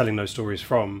those stories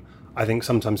from. I think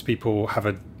sometimes people have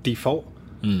a default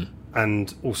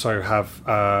and also have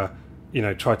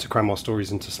tried to cram our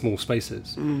stories into small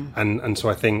spaces, and so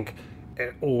I think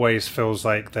it always feels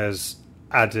like there's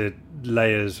added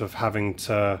layers of having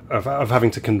to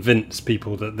convince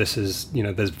people that this is,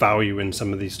 there's value in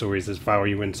some of these stories, there's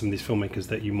value in some of these filmmakers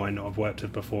that you might not have worked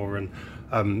with before, and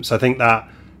so I think that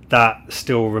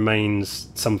still remains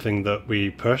something that we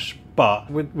push, but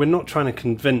we're not trying to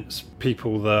convince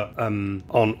people that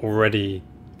aren't already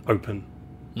open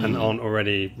and aren't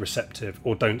already receptive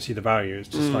or don't see the value. It's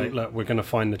just like, look, we're going to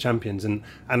find the champions, and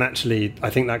actually I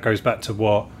think that goes back to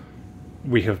what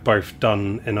we have both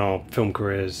done in our film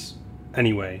careers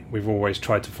anyway. We've always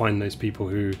tried to find those people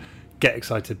who get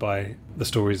excited by the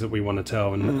stories that we want to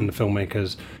tell, and the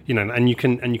filmmakers, and you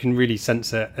can really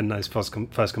sense it in those first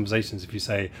conversations. If you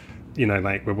say,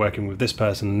 like, we're working with this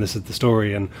person and this is the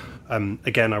story, and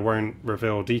again, I won't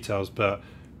reveal details, but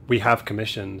we have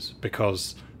commissions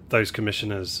because those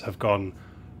commissioners have gone,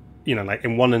 like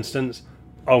in one instance,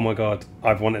 oh my God,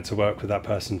 I've wanted to work with that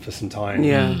person for some time.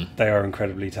 Yeah. They are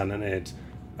incredibly talented.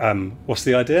 What's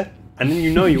the idea? And then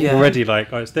you're already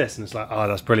like, oh, it's this. And it's like, oh,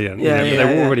 that's brilliant. But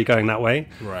they're already going that way.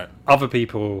 Right. Other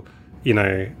people,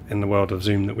 in the world of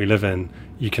Zoom that we live in,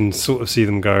 you can sort of see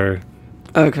them go,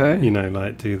 okay.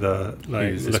 Like do the,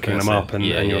 like, looking them up, and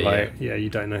you're like, you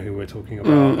don't know who we're talking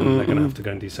about. And they're going to have to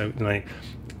go and do so, like,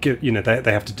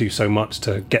 they have to do so much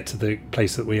to get to the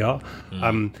place that we are.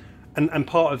 And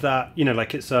part of that,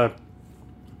 like,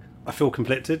 I feel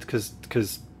conflicted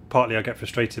because partly I get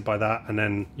frustrated by that, and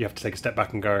then you have to take a step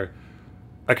back and go,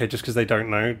 okay, just because they don't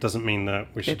know doesn't mean that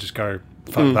we should just go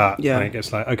fuck that. Yeah. Like,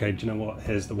 it's like, okay, do you know what?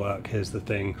 Here's the work. Here's the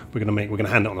thing we're gonna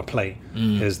hand it on a plate.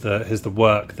 Here's the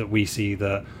work that we see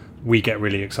that we get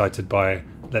really excited by.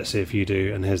 Let's see if you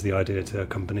do. And here's the idea to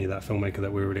accompany that filmmaker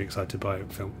that we're really excited by.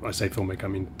 I say filmmaker, I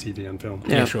mean TV and film.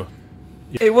 Yeah, sure.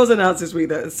 It was announced this week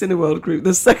that Cineworld Group,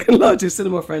 the second largest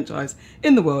cinema franchise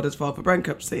in the world, has filed for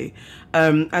bankruptcy.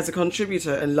 As a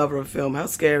contributor and lover of film, how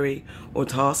scary or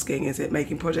tasking is it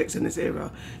making projects in this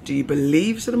era? Do you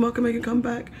believe cinema can make a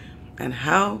comeback? And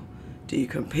how do you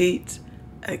compete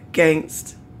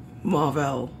against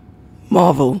Marvel?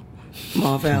 I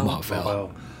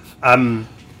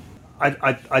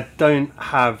don't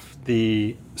have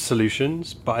the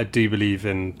solutions, but I do believe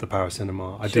in the power of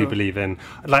cinema. I Sure. do believe in,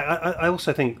 like, I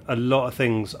also think a lot of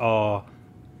things are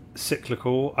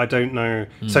cyclical. I don't know.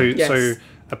 So Yes.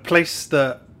 a place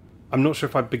that I'm not sure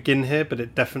if I begin here, but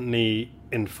it definitely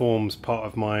informs part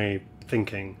of my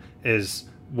thinking is,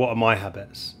 what are my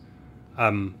habits?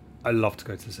 I love to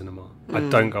go to the cinema. I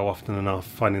don't go often enough,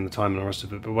 finding the time and the rest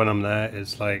of it. But when I'm there,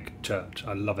 it's like church.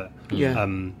 I love it. Yeah.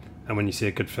 And when you see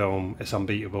a good film, it's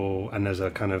unbeatable. And there's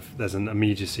an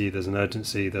immediacy, there's an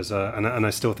urgency, and I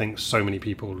still think so many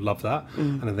people love that.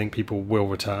 And I think people will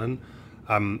return.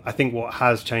 I think what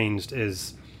has changed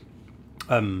is,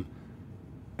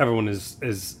 everyone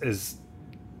is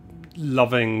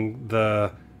loving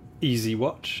the easy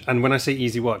watch. And when I say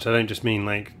easy watch, I don't just mean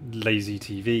like lazy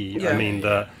TV. Yeah. I mean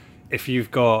that if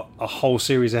you've got a whole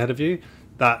series ahead of you,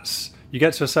 you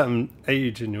get to a certain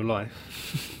age in your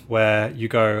life where you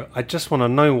go, I just want to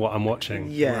know what I'm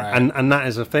watching. Yeah. Right. And that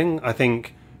is a thing. I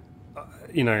think,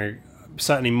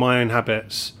 certainly my own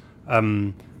habits,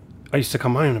 I used to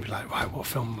come home and be like, right, what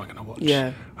film am I going to watch?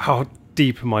 Yeah. How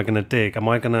deep am I going to dig? Am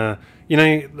I going to,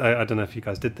 I don't know if you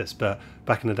guys did this, but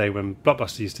back in the day when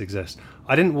Blockbuster used to exist,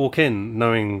 I didn't walk in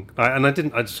knowing, I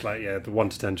just like, the 1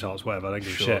 to 10 charts, whatever, I don't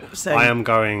give a shit. Same. I am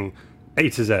going A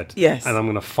to Z. Yes. And I'm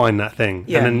going to find that thing.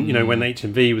 Yeah. And then, when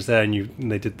HMV was there and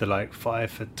they did the like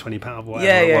 5 for £20, whatever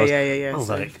Yeah, it yeah, was, yeah. I was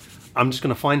So- like, I'm just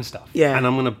going to find stuff. Yeah. And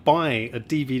I'm going to buy a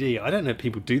DVD. I don't know if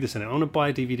people do this in it. I want to buy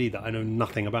a DVD that I know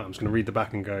nothing about. I'm just going to read the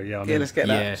back and go, I'm Yeah, in. let's get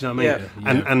that. Yeah. Do you know what I mean?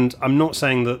 Yeah. And I'm not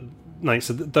saying that,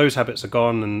 those habits are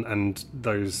gone and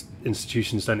those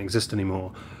institutions don't exist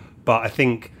anymore. But I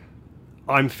think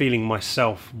I'm feeling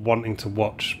myself wanting to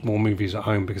watch more movies at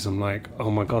home because I'm like,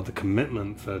 oh my God, the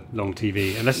commitment for long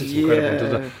TV, unless it's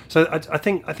incredible. Yeah. So I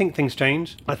think things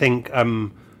change. I think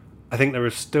there are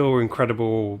still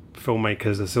incredible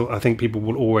filmmakers. I think people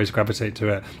will always gravitate to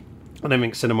it. I don't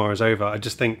think cinema is over. I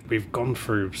just think we've gone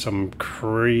through some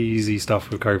crazy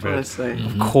stuff with COVID. Honestly.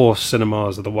 Of course,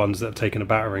 cinemas are the ones that have taken a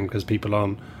battering because people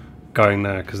aren't going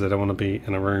there because they don't want to be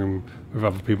in a room with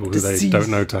other people who they Disease. don't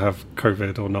know to have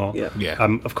COVID or not. Yeah. Yeah.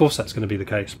 Of course, that's going to be the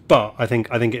case. But I think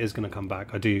it is going to come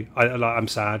back. I do. I'm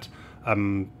sad.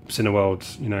 Cineworld.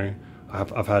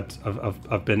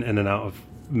 I've been in and out of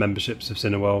memberships of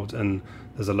Cineworld, and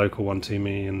there's a local one to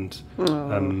me, and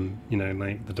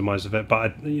like the demise of it.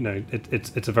 But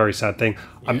it's a very sad thing.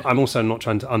 Yeah. I'm also not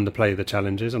trying to underplay the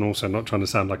challenges, and also not trying to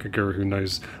sound like a guru who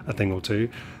knows a thing or two.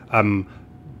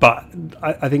 But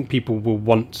I think people will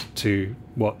want to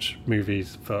watch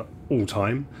movies for all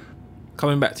time.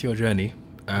 Coming back to your journey,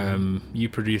 you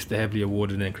produced the heavily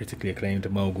awarded and critically acclaimed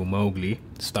Mogul Mowgli,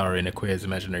 starring a queer's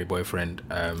imaginary boyfriend,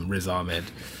 Riz Ahmed.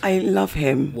 I love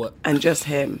him. What? And just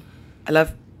him. I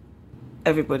love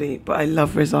everybody, but I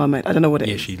love Riz Ahmed. I don't know what it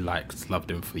Yeah, is. she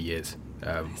loved him for years.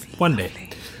 One day.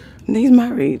 And he's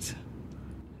married.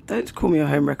 Don't call me a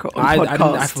home record on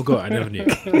podcast. I forgot. I never knew.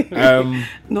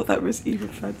 Not that Riz even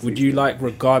fancy. Would you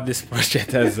regard this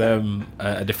project as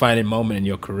a defining moment in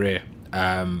your career?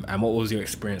 And what was your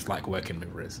experience like working with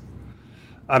Riz?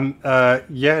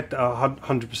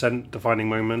 100% defining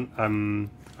moment.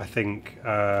 I think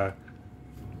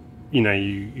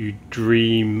you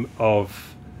dream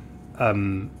of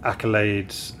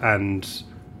accolades and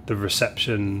the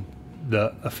reception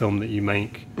that a film that you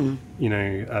make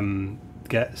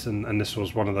gets, and this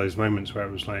was one of those moments where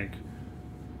it was like,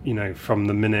 from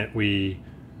the minute we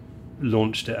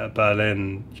launched it at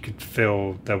Berlin, you could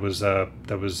feel there was a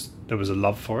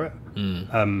love for it. We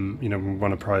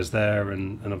won a prize there,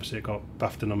 and obviously it got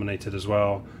BAFTA nominated as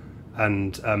well,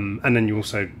 and then you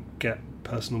also get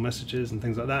personal messages and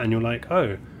things like that, and you're like,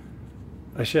 oh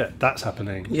shit, that's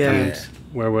happening. Yeah. And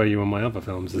where were you on my other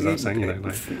films? Is that saying,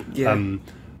 Yeah.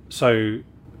 So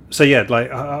yeah,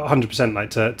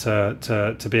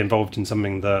 100%, to be involved in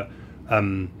something that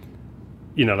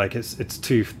it's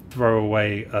to throw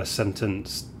away a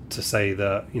sentence to say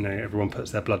that everyone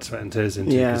puts their blood, sweat and tears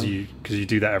into, because you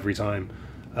do that every time,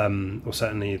 or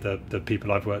certainly the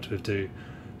people I've worked with do.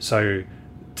 So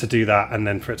to do that, and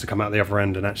then for it to come out the other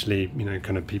end and actually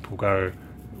kind of people go,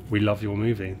 we love your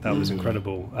movie, that was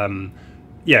incredible.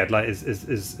 Is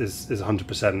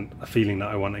 100% a feeling that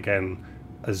I want again,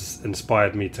 has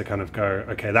inspired me to kind of go,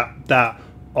 okay, that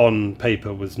on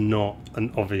paper was not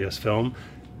an obvious film,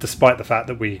 despite the fact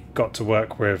that we got to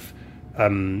work with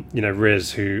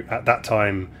Riz, who at that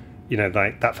time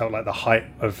that felt like the height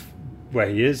of where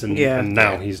he is, and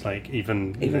now he's like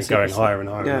even going higher and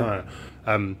higher and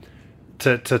higher.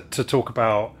 To talk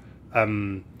about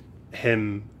him,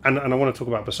 and I want to talk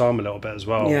about Bassam a little bit as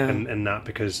well, in that,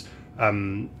 because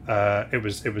it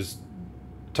was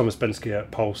Thomas Bensky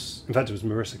at Pulse. In fact, it was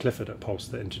Marissa Clifford at Pulse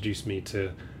that introduced me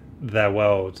to their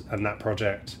world and that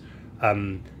project.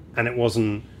 And it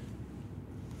wasn't,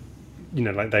 you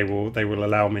know, like they will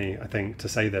allow me, I think, to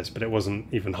say this, but it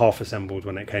wasn't even half assembled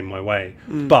when it came my way.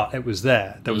 But it was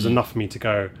there. There was enough for me to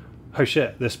go, oh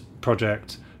shit, this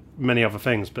project, many other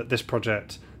things, but this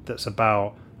project that's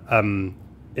about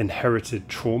inherited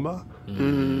trauma.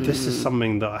 This is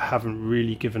something that I haven't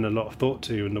really given a lot of thought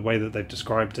to, and the way that they've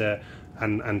described it,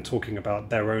 and talking about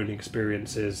their own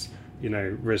experiences. You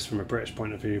know, Riz from a British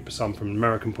point of view, Bassam from an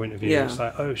American point of view. It's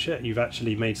like, oh shit, you've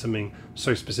actually made something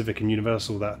so specific and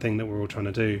universal, that thing that we're all trying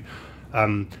to do.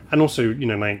 And also, you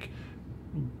know, like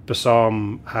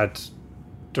Bassam had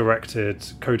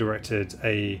co-directed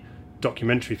a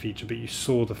documentary feature, but you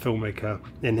saw the filmmaker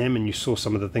in him, and you saw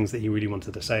some of the things that he really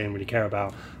wanted to say and really care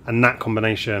about. And that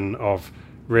combination of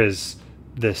Riz,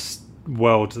 this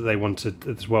world that they wanted,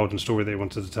 this world and story they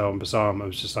wanted to tell, and Bassam, I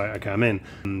was just like, okay, I'm in.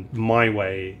 And my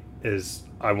way is,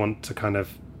 I want to kind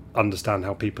of understand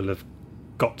how people have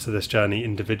got to this journey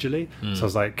individually. So I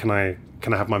was like, can I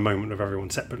have my moment with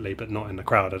everyone separately, but not in the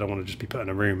crowd? I don't want to just be put in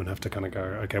a room and have to kind of go,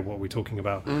 okay, what are we talking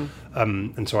about?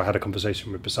 And so I had a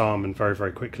conversation with Bassam, and very,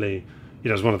 very quickly, you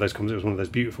know, it was one of those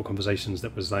beautiful conversations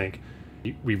that was like,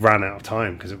 we ran out of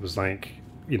time, because it was like,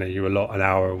 you know, you allot an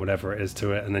hour or whatever it is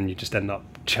to it, and then you just end up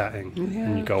chatting,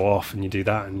 and you go off and you do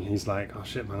that, and he's like, oh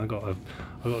shit, man, I got to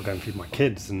go and feed my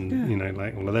kids, and you know,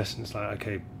 like all of this, and it's like,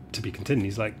 okay, to be continued.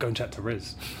 He's like, go and chat to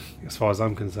Riz. As far as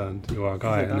I'm concerned, you are a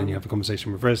guy. And then you have a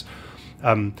conversation with Riz,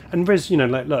 and Riz, you know,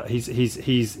 like, look,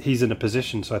 he's in a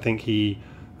position, so I think he,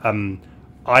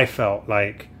 I felt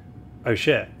like, oh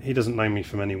shit, he doesn't know me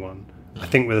from anyone. I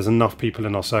think there's enough people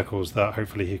in our circles that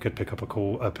hopefully he could pick up a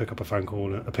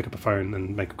phone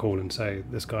and make a call and say,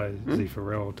 this guy, is he for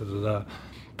real? Da, da, da.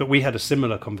 But we had a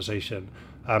similar conversation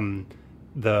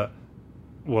that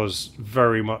was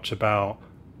very much about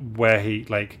where he,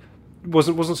 like,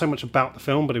 wasn't so much about the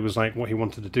film, but it was like what he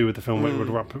wanted to do with the film,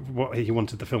 what he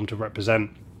wanted the film to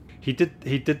represent. He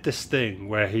did this thing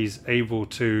where he's able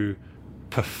to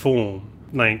perform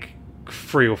like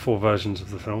 3 or 4 versions of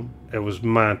the film. It was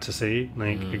mad to see.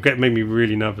 Like, it made me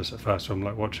really nervous at first. So I'm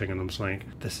like watching, and I'm just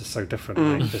like, this is so different.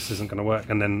 Like, this isn't going to work.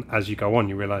 And then as you go on,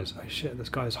 you realize, oh shit, this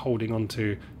guy's holding on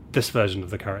to this version of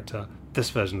the character, this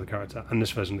version of the character, and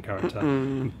this version of the character,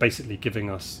 and basically giving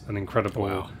us an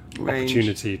incredible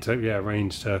opportunity to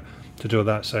range to do all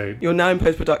that. So you're now in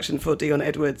post-production for Dion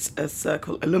Edwards'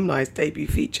 Circle alumni's debut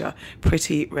feature,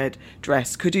 Pretty Red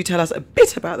Dress. Could you tell us a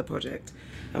bit about the project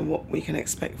and what we can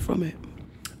expect from it?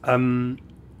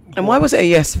 And why was it a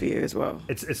yes for you as well?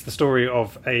 It's the story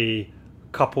of a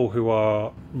couple who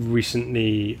are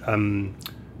recently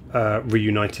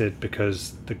reunited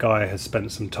because the guy has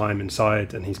spent some time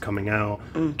inside and he's coming out,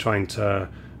 trying to,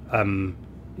 turn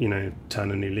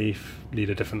a new leaf, lead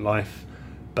a different life.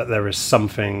 But there is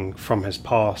something from his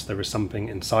past. There is something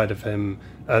inside of him.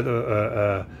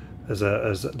 There's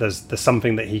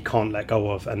something that he can't let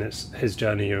go of, and it's his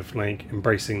journey of like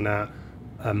embracing that,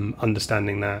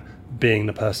 understanding that, being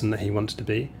the person that he wants to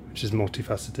be, which is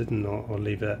multifaceted, and I'll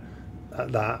leave it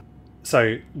at that.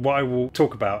 So what I will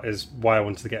talk about is why I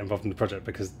wanted to get involved in the project,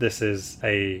 because this is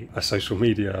a social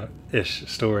media-ish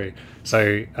story.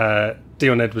 So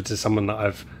Dion Edwards is someone that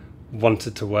I've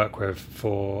wanted to work with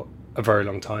for a very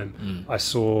long time. I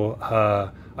saw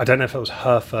her, I don't know if it was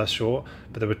her first short,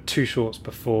 but there were 2 shorts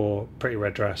before Pretty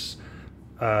Red Dress.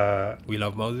 We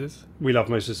Love Moses? We Love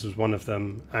Moses was one of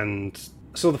them, and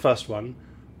I saw the first one.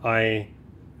 I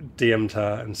DM'd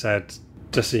her and said,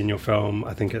 just seen your film,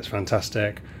 I think it's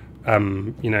fantastic.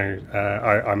 I'm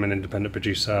an independent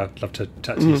producer, I'd love to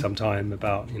chat to you sometime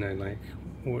about, like,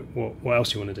 what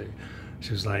else you want to do.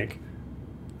 She was like,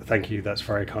 thank you, that's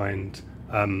very kind.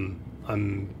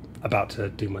 I'm about to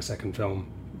do my second film,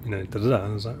 da da da.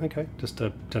 And I was like, okay, just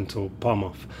a gentle palm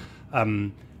off.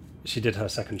 She did her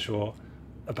second short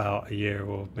about a year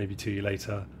or maybe 2 years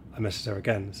later. I messaged her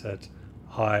again and said,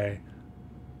 hi,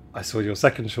 I saw your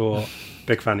second short,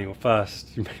 big fan of your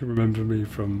first. You may remember me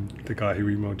from the guy who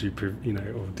emailed you,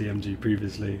 or DM'd you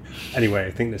previously. Anyway,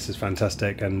 I think this is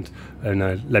fantastic, and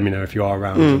let me know if you are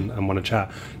around and want to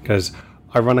chat, because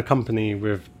I run a company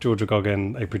with Georgia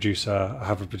Goggin, a producer. I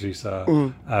have a producer.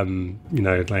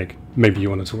 Like, maybe you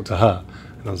want to talk to her.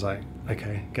 And I was like,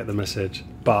 okay, get the message.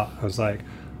 But I was like,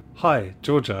 hi,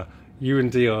 Georgia, you and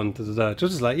Dion, da da da.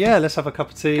 Georgia's like, yeah, let's have a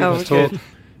cup of tea, let's talk.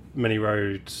 Many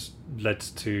roads led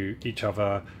to each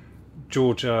other.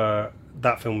 Georgia,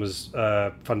 that film was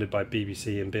funded by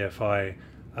BBC and BFI,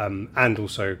 and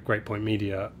also Great Point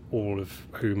Media, all of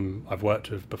whom I've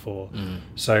worked with before.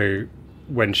 So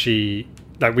when she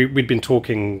like we'd been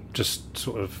talking just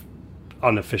sort of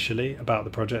unofficially about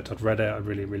the project. I'd read it, I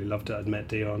really, really loved it. I'd met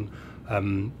Dion.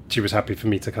 She was happy for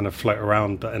me to kind of float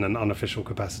around, but in an unofficial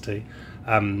capacity.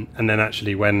 And then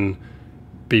actually when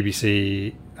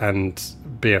BBC and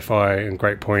BFI and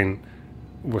Great Point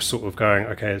were sort of going,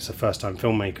 okay, it's a first-time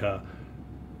filmmaker,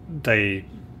 they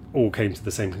all came to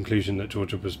the same conclusion that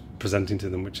Georgia was presenting to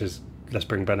them, which is, let's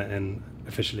bring Bennett in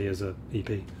officially as a EP.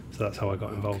 So that's how I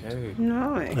got involved. Okay.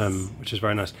 Nice. Which is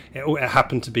very nice. It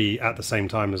happened to be at the same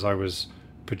time as I was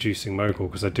producing Mogul,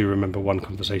 because I do remember one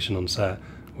conversation on set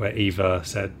where Eva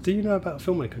said, do you know about a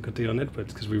filmmaker called Dion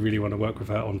Edwards? Because we really want to work with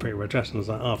her on Pretty Red Dress. And I was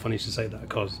like, oh, funny you should say that,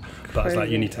 because... But I was like,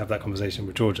 you need to have that conversation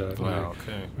with Georgia. Wow, You know,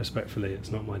 okay. respectfully, it's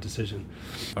not my decision.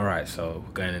 All right, so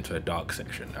we're going into a dark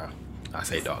section now. I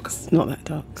say dark. It's not that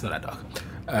dark. It's not that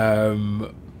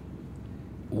dark.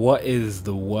 What is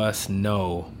the worst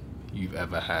no you've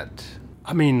ever had?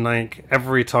 I mean, like,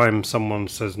 every time someone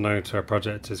says no to a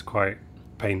project is quite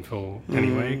painful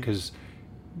anyway, because,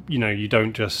 you know, you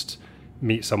don't just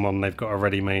meet someone, they've got a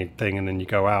ready-made thing, and then you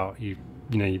go out. You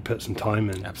know, you put some time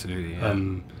in. Absolutely, yeah.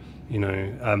 You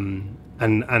know,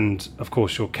 and of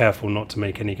course you're careful not to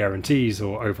make any guarantees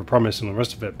or overpromise and the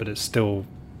rest of it, but it's still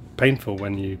painful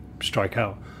when you strike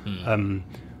out.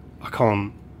 I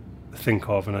can't think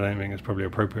of, and I don't think it's probably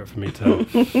appropriate for me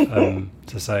to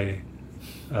say,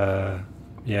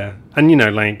 yeah. And you know,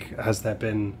 like, has there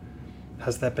been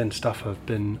stuff I've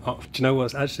been up? Do you know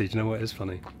what is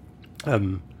funny?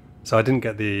 So I didn't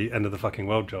get the End of the Fucking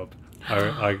World job.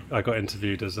 I got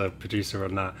interviewed as a producer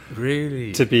on that.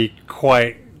 Really? To be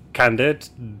quite candid,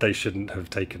 they shouldn't have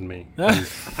taken me.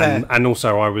 And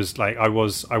also I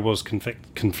was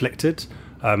conflicted,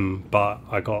 but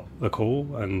I got the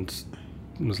call and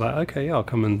was like, okay, yeah, I'll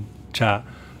come and chat.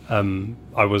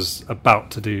 I was about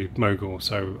to do Mogul,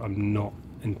 so I'm not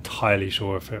entirely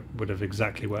sure if it would have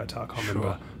exactly worked out. I can't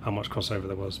remember how much crossover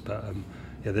there was, but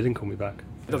yeah, they didn't call me back.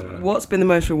 What's been the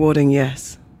most rewarding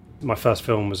yes? My first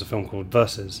film was a film called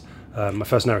Versus. My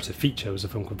first narrative feature was a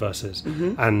film called Versus.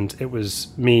 And it was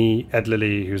me, Ed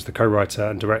Lilly, who's the co-writer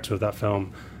and director of that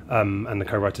film, and the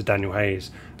co-writer Daniel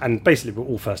Hayes. And basically we're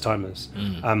all first-timers.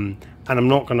 And I'm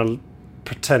not going to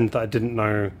pretend that I didn't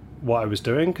know what I was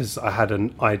doing, because I had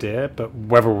an idea, but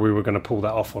whether we were going to pull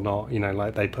that off or not, you know,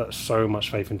 like, they put so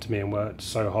much faith into me and worked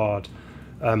so hard.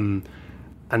 And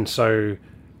so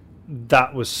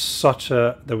that was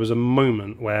there was a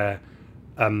moment where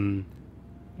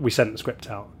we sent the script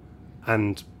out,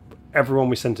 and everyone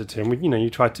we sent it to, and you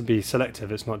try to be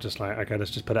selective. It's not just like, okay,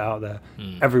 let's just put it out there.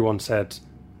 Everyone said,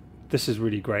 this is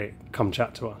really great, come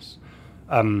chat to us.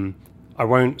 I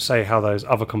won't say how those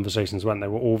other conversations went. They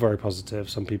were all very positive.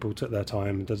 Some people took their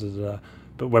time,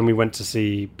 but when we went to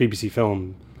see BBC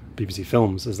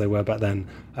Films, as they were back then,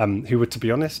 who were, to be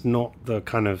honest, not the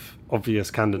kind of obvious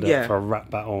candidate for a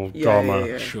rap battle drama.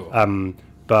 Yeah. Sure.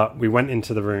 But we went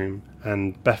into the room,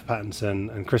 and Beth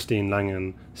Pattinson and Christine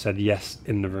Langan said yes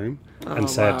in the room, and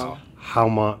said, how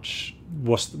much,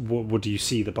 what do you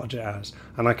see the budget as?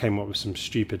 And I came up with some not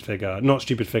stupid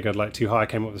figure, like too high. I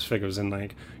came up with figures in,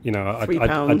 like, you know,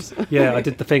 £3. I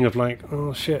did the thing of like,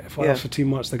 oh shit, if I ask for too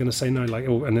much, they're going to say no. Like,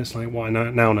 and it's like, what I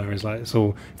now know is like, it's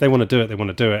all, if they want to do it, they want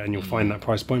to do it, and you'll find that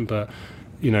price point. But,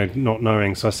 you know, not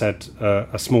knowing, so I said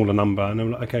a smaller number, and they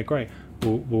were like, okay, great.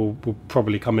 We'll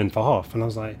probably come in for half. And I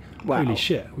was like, holy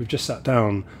shit, we've just sat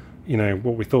down, you know,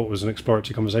 what we thought was an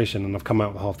exploratory conversation, and I've come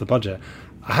out with half the budget.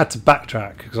 I had to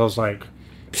backtrack, because I was like,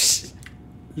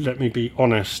 let me be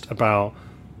honest about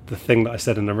the thing that I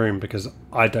said in the room, because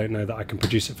I don't know that I can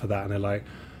produce it for that. And they're like,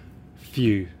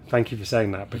 phew, thank you for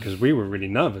saying that, because we were really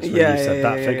nervous when you said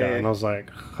that figure. And I was like,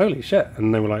 holy shit.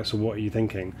 And they were like, so what are you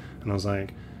thinking? And I was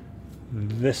like,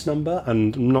 this number.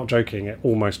 And I'm not joking, it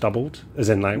almost doubled, as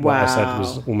in, like, what I said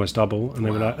was almost double. And they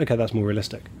were like, okay, that's more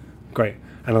realistic, great.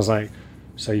 And I was like,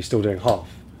 so you're still doing half?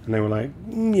 And they were like,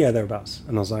 yeah, thereabouts.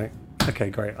 And I was like,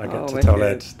 okay, great, I get to tell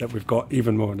Ed that we've got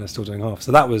even more and they're still doing half.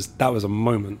 So that was a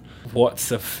moment. What's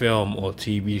a film or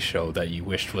TV show that you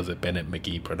wished was a Bennett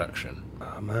McGee production?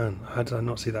 Oh man, how did I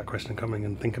not see that question coming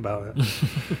and think about it?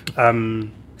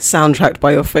 Soundtracked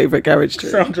by your favourite garage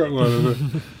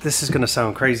tune. This is going to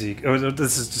sound crazy.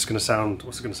 This is just going to sound,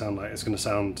 what's it going to sound like? It's going to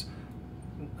sound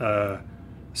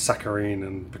saccharine,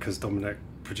 and because Dominic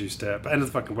produced it, but End of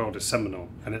the Fucking World is seminal,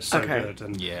 and it's so good.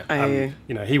 And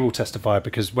you know, he will testify,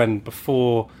 because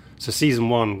so season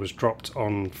 1 was dropped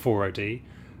on 4OD,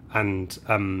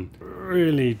 and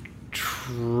really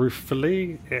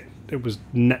truthfully it was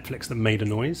Netflix that made a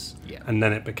noise, and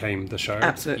then it became the show.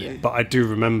 Absolutely. But I do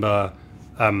remember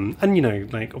And you know,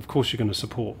 like, of course, you're going to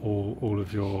support all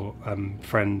of your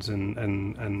friends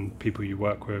and people you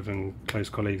work with and close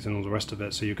colleagues and all the rest of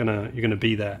it. So you're gonna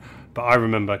be there. But I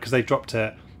remember, because they dropped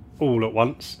it all at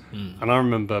once, and I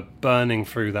remember burning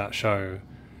through that show,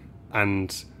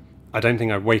 and I don't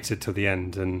think I waited till the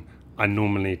end. And I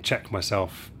normally check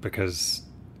myself, because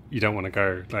you don't want to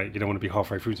go, like, you don't want to be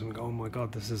halfway through something and go, oh my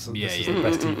god, this is the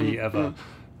best TV ever.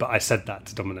 But I said that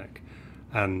to Dominic,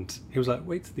 and he was like,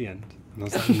 wait to the end. And I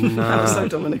was like, no. That was so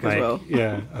Dominic as well.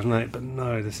 Yeah, I'm like, but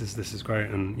no, this is great.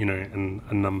 And you know, and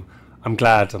I'm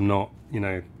glad I'm not, you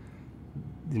know,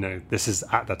 this is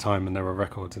at the time, and there were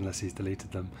records, unless he's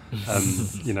deleted them.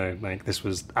 You know, like, this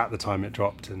was at the time it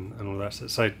dropped, and all that.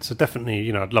 So definitely,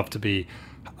 you know, I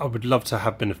would love to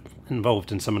have been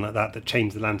involved in something like that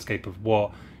changed the landscape of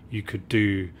what you could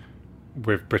do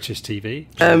with British TV.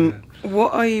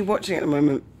 What are you watching at the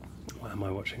moment? What am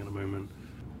I watching at the moment?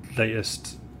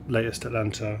 Latest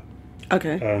Atlanta.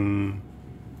 Okay.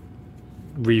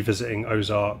 Revisiting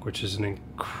Ozark, which is an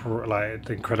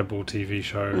incredible TV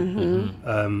show.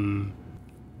 I'm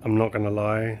not gonna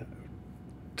lie,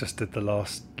 just did the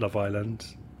last Love Island.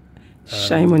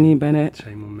 Shame on you, Bennett.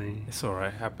 Shame on me. It's all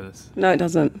right. Happens. No, it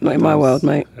doesn't. Not in my world,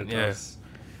 mate. It Yeah. does.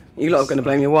 You lot are going to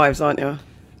blame your wives, aren't you?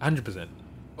 100%.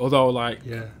 Although, like,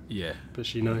 Yeah, but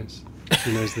she knows.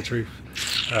 She knows the truth.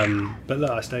 But look,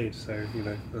 I stayed, so you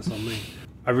know, that's on me.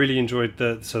 I really enjoyed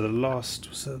the last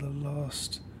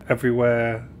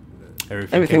Everywhere.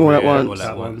 Everything All at Once. All at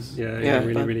That one. once. Yeah, Yeah,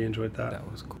 really, fun. really enjoyed that.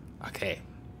 That was cool. Okay,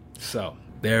 so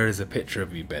there is a picture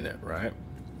of you, Bennett, right?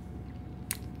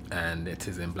 And it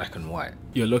is in black and white.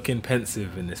 You're looking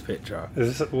pensive in this picture.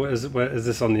 Is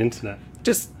this on the internet?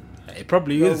 Just It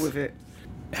probably go is. with it.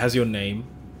 It has your name,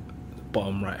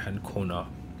 bottom right hand corner,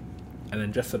 and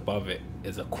then just above it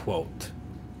is a quote.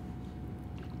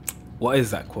 What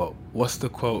is that quote? What's the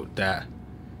quote that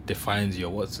defines you?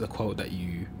 What's the quote that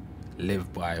you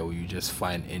live by, or you just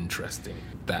find interesting?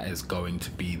 That is going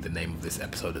to be the name of this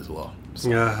episode as well. So,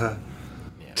 Yeah.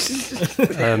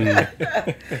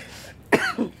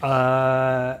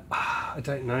 I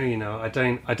don't know. You know, I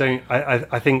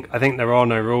think there are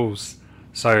no rules.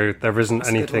 So there isn't That's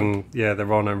a good anything. Yeah,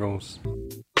 there are no rules.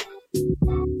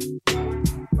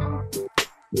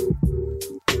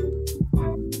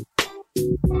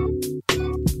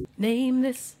 Name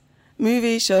this.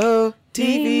 Movie, show,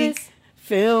 Name TV, this.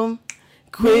 film, Name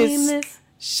quiz, this.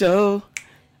 show,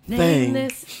 Name thing.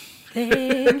 this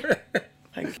thing.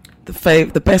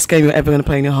 The best game you're ever going to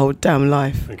play in your whole damn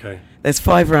life. Okay. There's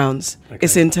 5 rounds. Okay.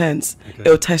 It's intense. Okay.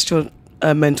 It'll test your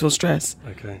mental stress.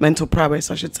 Okay. Mental prowess,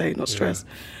 I should say, not stress.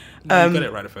 No, you got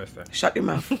it right the first time. Shut your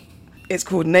mouth. It's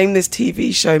called Name This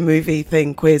TV Show, Movie,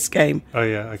 Thing, Quiz, Game, Oh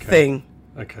yeah. Okay. Thing.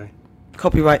 Okay.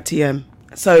 Copyright TM.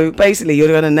 So basically, you're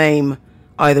going to name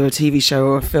either a TV show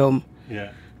or a film.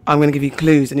 Yeah. I'm going to give you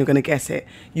clues and you're going to guess it.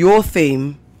 Your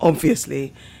theme,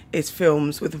 obviously, is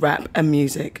films with rap and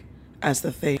music as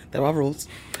the theme. There are rules.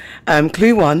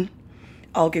 Clue 1,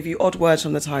 I'll give you odd words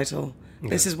from the title.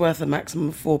 This is worth a maximum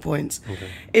of 4 points. Okay.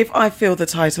 If I feel the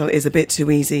title is a bit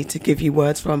too easy to give you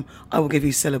words from, I will give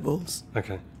you syllables.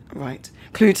 Okay. Right.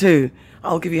 Clue 2,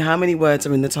 I'll give you how many words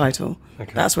are in the title.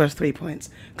 Okay. That's worth 3 points.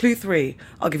 Clue 3,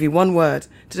 I'll give you one word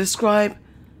to describe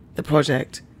the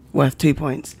project, worth 2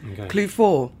 points. Okay. Clue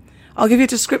 4, I'll give you a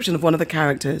description of one of the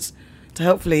characters to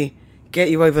hopefully get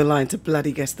you over the line to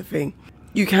bloody guess the thing.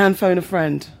 You can phone a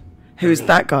friend who's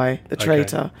that guy, the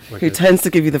traitor, who Wicked. tends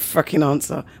to give you the fucking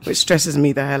answer, which stresses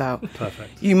me the hell out.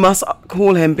 Perfect. You must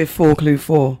call him before clue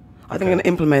 4. I think I'm Okay. going to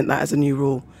implement that as a new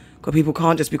rule, because people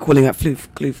can't just be calling at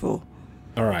clue 4.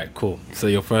 All right, cool. So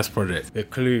your first project, the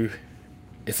clue,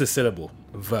 it's a syllable.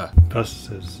 The.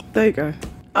 Buses. There you go.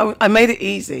 I made it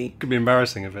easy. Could be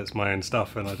embarrassing if it's my own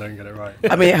stuff and I don't get it right.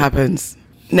 I mean, it happens.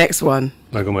 Next one.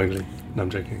 Mogul Mowgli. No, I'm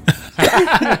joking.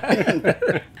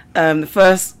 The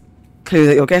first clue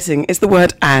that you're getting is the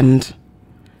word and.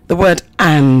 The word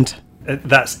and.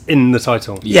 That's in the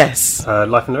title. Yes.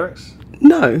 Life and lyrics.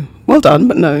 No. Well done,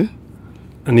 but no.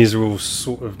 And these are all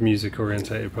sort of music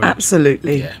orientated projects.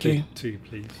 Absolutely. Yeah. Two,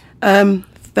 please.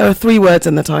 There are 3 words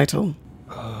in the title.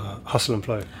 Hustle and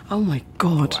flow. Oh my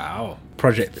God. Wow.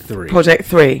 Project 3. Project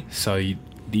 3. So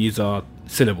these are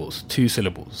syllables, 2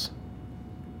 syllables.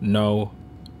 No,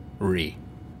 re.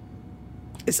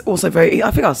 It's also very,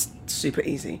 I think that's super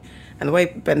easy. And the way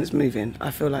Bennett's moving, I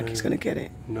feel like he's going to get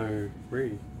it. No,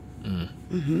 re.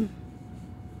 Mm-hmm.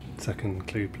 Second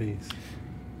clue, please.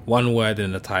 1 word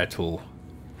in the title,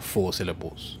 4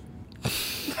 syllables.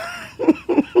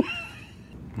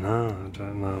 No, I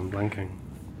don't know. I'm blanking.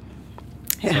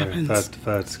 It happens.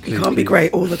 Third clue. You can't be please.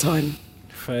 great all the time.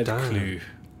 Third Damn. clue.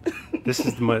 This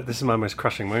is my most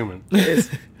crushing moment. It is.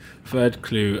 Third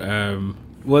clue.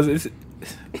 Was it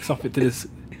something to this?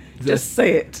 Just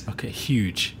say it. Okay,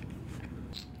 huge.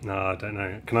 No, I don't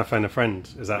know. Can I phone a friend?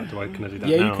 Can I do that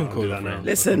Yeah, you now? can I'll call do a that now. friend.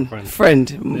 Listen, Phone a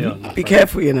friend, Yeah, my be friend.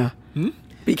 careful, you know. Hmm?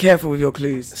 Be careful with your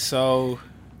clues. So,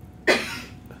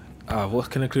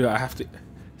 what can I clue? I have to.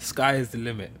 Sky is the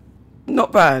limit.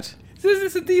 Not bad. This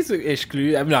is a decent-ish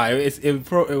clue. I mean, no,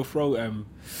 it'll throw. I'm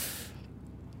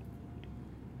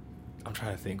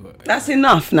trying to think. That's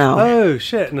enough now. Oh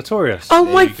shit! Notorious. Oh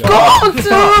There my you go.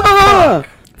 god!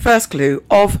 First clue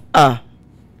of a.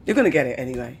 You're gonna get it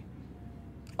anyway.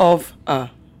 Of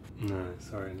a. No,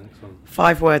 sorry. Next one.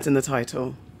 5 words in the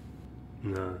title.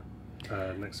 No.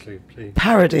 Next clue, please.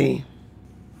 Parody.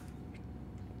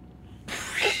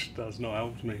 That's not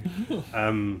helped me.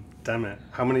 Damn it.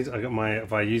 How many?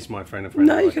 Have I used my phone a friend?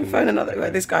 No, or you I can phone another. okay.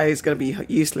 This guy is gonna be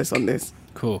useless on this.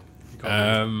 Cool.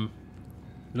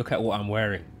 Look at what I'm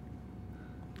wearing.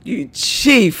 You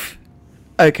chief.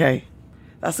 Okay,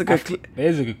 that's a good clue.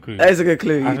 There's a good clue. That is a good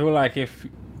clue. I feel like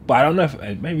but I don't know if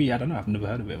maybe I don't know. I've never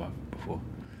heard of it before.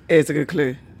 It's a good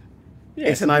clue. Yeah,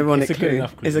 It's an ironic it's a good clue.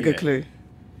 enough It's a good yeah. clue.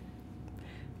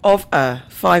 Of a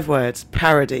 5 words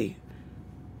parody.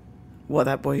 What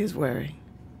that boy is wearing.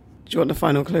 Do you want the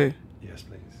final clue? Yes,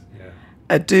 please. Yeah.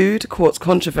 A dude courts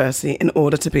controversy in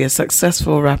order to be a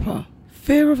successful rapper.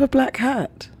 Fear of a black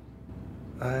hat.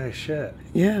 Oh shit.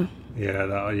 Yeah. Yeah.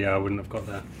 I wouldn't have got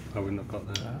there. Fair enough.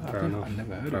 I've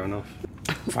never heard Fair of it. enough.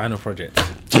 Final project.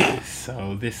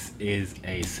 So this is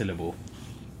a syllable.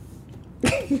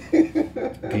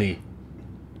 Glee.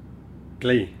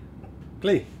 Glee.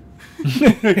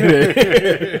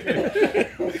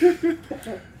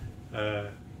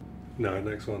 No,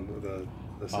 next one.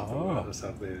 Let's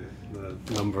have the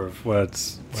number of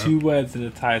words. 2 words in the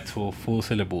title, 4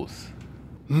 syllables.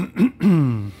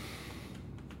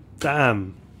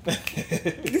 Damn.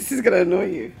 This is going to annoy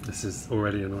you. This is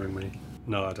already annoying me.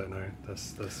 No, I don't know.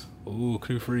 That's Ooh,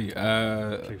 clue 3.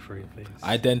 clue 3, please.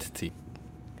 Identity.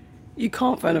 You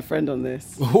can't phone a friend on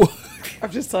this.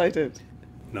 I've decided.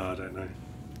 No, I don't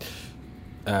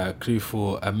know. Clue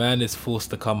 4. A man is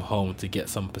forced to come home to get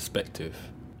some perspective.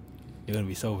 You're going to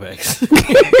be so vexed.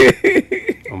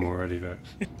 I'm already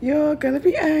vexed. You're going to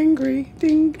be angry.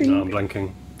 Ding, ding. No, I'm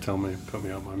blanking. Tell me. Put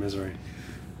me out my misery.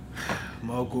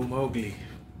 Mowgli.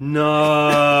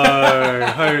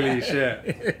 No! Holy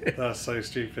shit. That's so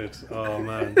stupid. Oh,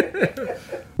 man.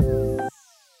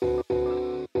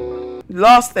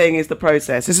 Last thing is the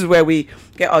process. This is where we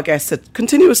get our guests to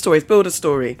continue a story, build a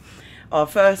story. Our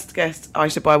first guest,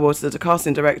 Aisha Bywater, the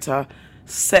casting director,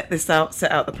 set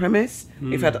out the premise.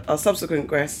 We've had our subsequent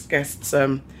guests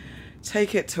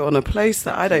take it to on a place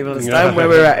that I don't even understand where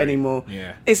we're at anymore.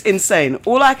 Yeah. It's insane.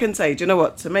 All I can say, do you know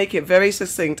what? To make it very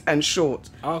succinct and short.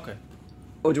 Oh, okay.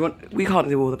 Or do you want? We can't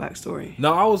do all the backstory.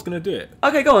 No, I was going to do it.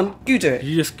 Okay, go on. You do it.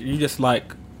 You just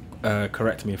like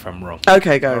correct me if I'm wrong.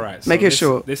 Okay, go. All right. Make it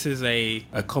short. This is a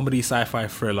comedy sci-fi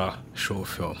thriller short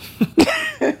film.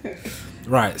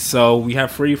 Right. So we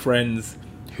have 3 friends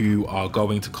who are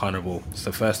going to Carnival. It's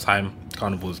the first time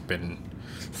Carnival's been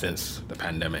since the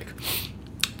pandemic.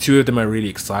 2 of them are really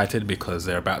excited because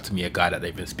they're about to meet a guy that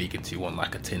they've been speaking to on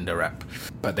like a Tinder app.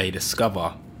 But they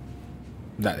discover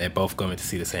that they're both going to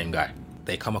see the same guy.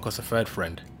 They come across a 3rd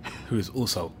friend who is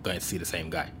also going to see the same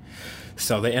guy.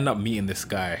 So they end up meeting this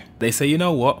guy. They say, you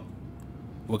know what?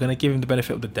 We're going to give him the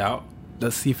benefit of the doubt.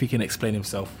 Let's see if he can explain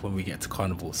himself when we get to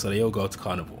Carnival. So they all go to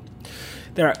Carnival.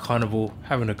 They're at Carnival,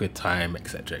 having a good time,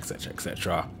 etc., etc.,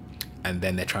 etc. And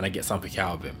then they're trying to get something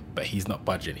out of him, but he's not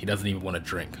budging. He doesn't even want to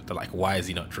drink. They're like, why is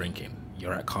he not drinking?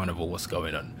 You're at Carnival, what's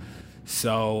going on?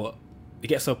 So it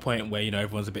gets to a point where,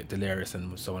 everyone's a bit delirious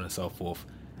and so on and so forth.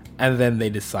 And then they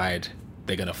decide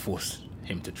they're going to force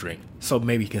him to drink. So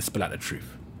maybe he can spill out the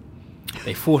truth.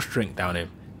 They force drink down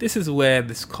him. This is where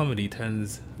this comedy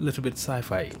turns a little bit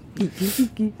sci-fi.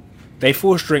 They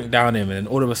force drink down him, and then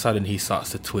all of a sudden he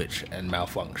starts to twitch and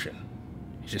malfunction.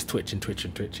 He's just twitching.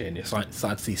 You're starting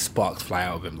to see sparks fly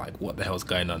out of him. Like, what the hell's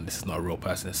going on? This is not a real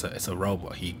person. It's a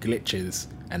robot. He glitches,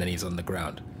 and then he's on the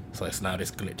ground. So it's now this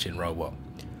glitching robot.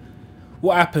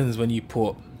 What happens when you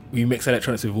mix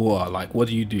electronics with water? Like, what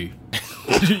do?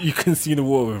 You consume the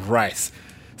water with rice.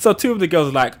 So 2 of the girls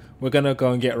are like, we're going to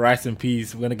go and get rice and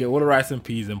peas. We're going to get all the rice and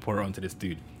peas and pour it onto this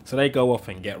dude. So they go off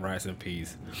and get rice and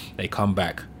peas. They come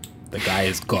back. The guy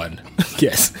is gone.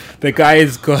 Yes, the guy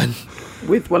is gone.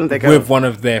 With one of their girls. With one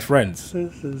of their friends.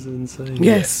 This is insane.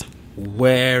 Yes.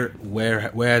 Where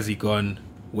has he gone?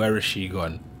 Where is she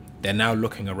gone? They're now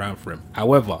looking around for him.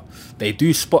 However, they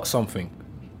do spot something.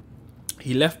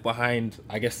 He left behind,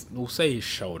 I guess we'll say his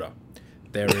shoulder.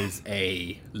 there is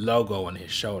a logo on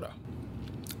his shoulder.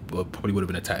 Well, probably would have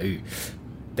been a tattoo.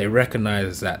 They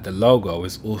recognize that the logo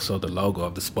is also the logo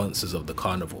of the sponsors of the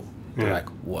carnival. They're like,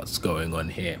 what's going on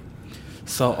here?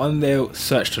 So on their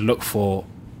search to look for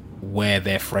where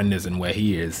their friend is and where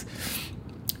he is,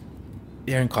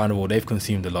 they're in carnival, they've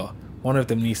consumed a lot. One of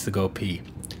them needs to go pee.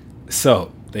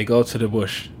 So they go to the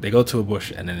bush, they go to a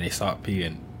bush and then they start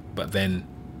peeing. But then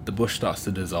the bush starts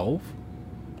to dissolve.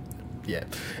 Yeah,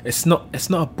 it's not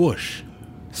a bush.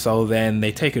 So then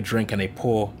they take a drink and they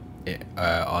pour it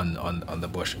on the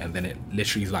bush, and then it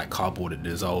literally is like cardboard. It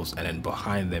dissolves, and then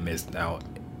behind them is now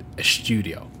a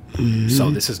studio.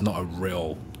 So this is not a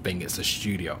real thing; it's a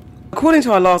studio. According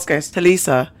to our last guest,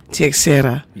 Talisa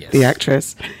Teixeira, Yes. the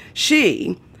actress,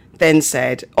 she then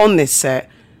said on this set,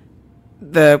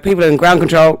 the people in ground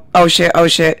control, oh shit,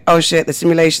 the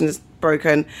simulation's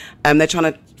broken, and they're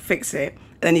trying to fix it.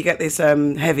 And then you get this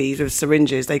heavies with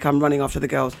syringes. They come running after the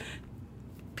girls,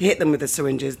 hit them with the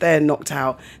syringes. They're knocked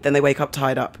out. Then they wake up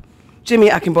tied up. Jimmy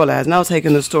Akingbola has now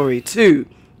taken the story to,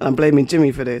 and I'm blaming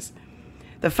Jimmy for this,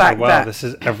 the fact that this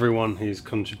is everyone who's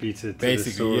contributed to the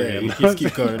story. Yeah, and you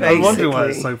keep going. Basically. I'm wondering why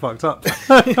it's so fucked up.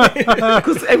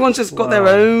 because everyone's just got their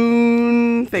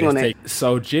own thing on it.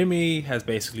 So Jimmy has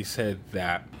basically said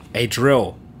that a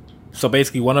drill. So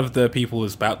basically, one of the people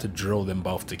is about to drill them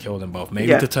both to kill them both,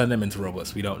 maybe to turn them into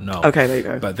robots. We don't know. Okay, there you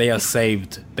go. But they are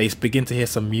saved. They begin to hear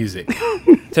some music.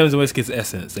 Thames and Whiskey's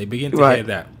Essence. They begin to hear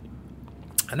that,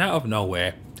 and out of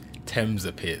nowhere, Thames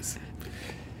appears.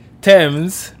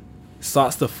 Thames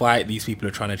starts to fight these people who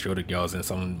are trying to drill the girls in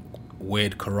some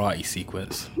weird karate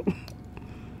sequence,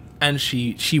 and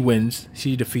she wins.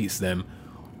 She defeats them.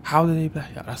 How did they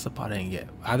back? That's the part I didn't get.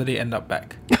 How did they end up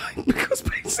back? Because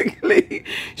basically,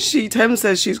 Thames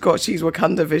says she's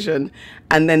Wakanda vision,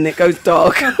 and then it goes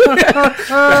dark.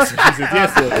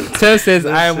 Thames says,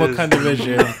 I am Wakanda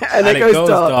vision, and it goes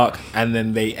dark, and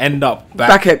then they end up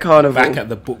back at carnival, back at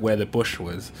the where the bush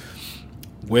was,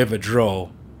 with a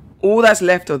drill. All that's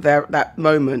left of that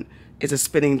moment is a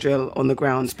spinning drill on the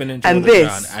ground,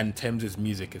 And Thames's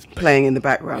music is playing in the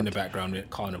background. At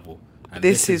carnival. And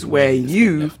this is where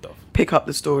you pick up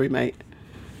the story, mate.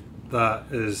 That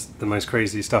is the most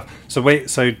crazy stuff. So wait,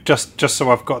 just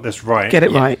so I've got this right. Get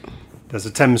it right. There's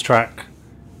a Thames track.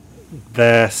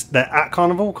 They're at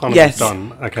Carnival? Carnival's yes.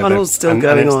 done. Okay, Carnival's still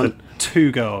going and it's on. The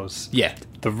two girls. Yeah.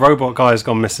 The robot guy's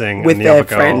gone missing. With and the their other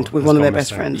girl friend, with has one of their gone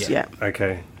best missing. friends, yeah.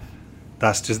 Okay.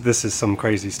 This is some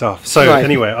crazy stuff. So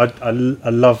anyway, I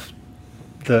love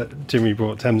that Jimmy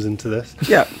brought Thames into this.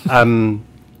 Yeah.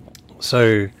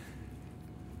 So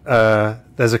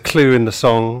there's a clue in the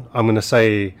song. I'm going to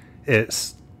say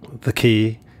it's the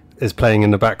key is playing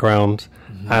in the background,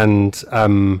 and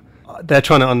they're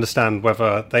trying to understand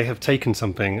whether they have taken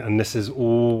something and this is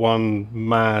all one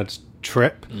mad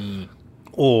trip,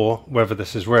 or whether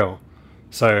this is real.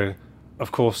 So,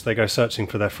 of course, they go searching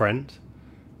for their friend,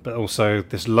 but also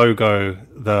this logo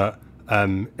that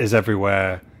is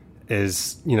everywhere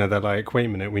is, they're like, wait a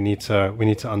minute, we need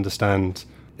to understand.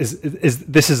 Is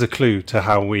this is a clue to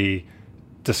how we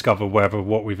discover whether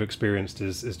what we've experienced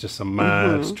is just some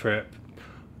mad trip.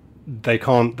 They're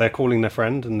calling their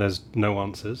friend and there's no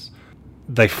answers.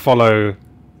 They follow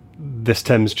this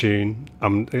Thames tune,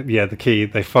 the key,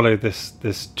 they follow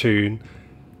this tune,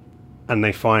 and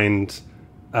they find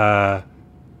that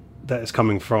it's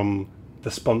coming from the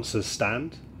sponsor's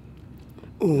stand.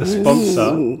 Ooh. The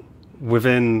sponsor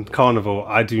within Carnival,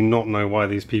 I do not know why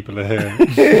these people are here,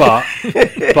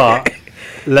 but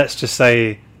let's just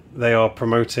say they are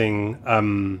promoting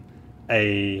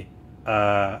a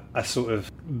sort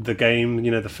of the game,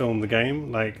 the film The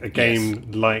Game, like a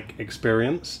game-like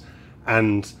experience.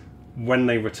 And when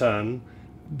they return,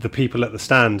 the people at the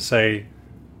stand say,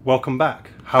 "Welcome back.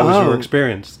 How was your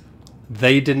experience?"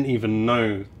 They didn't even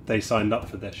know they signed up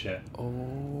for this shit.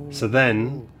 So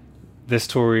then the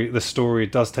story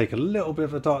does take a little bit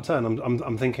of a dark turn.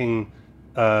 I'm thinking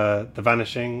The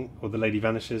Vanishing, or The Lady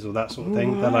Vanishes, or that sort of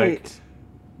thing. They're like,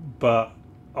 but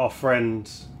our friend,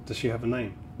 does she have a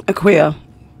name? Aquia.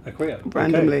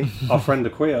 Randomly. Okay. Our friend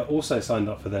Aquia also signed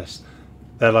up for this.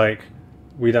 They're like,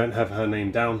 we don't have her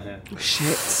name down here.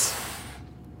 Shit.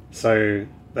 So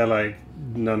they're like,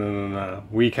 no.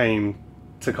 We came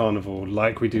to Carnival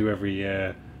like we do every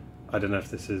year. I don't know if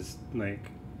this is like...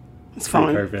 It's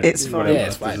fine. COVID, It's fine. Yeah,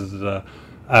 it's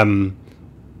fine.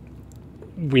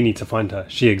 We need to find her.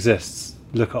 She exists.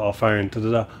 Look at our phone.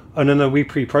 Oh, no, we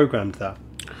pre-programmed that.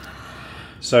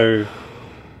 So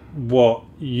what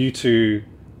you two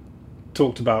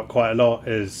talked about quite a lot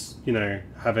is,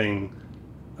 having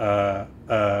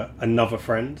another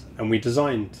friend, and we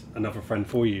designed another friend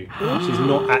for you. She's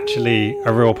not actually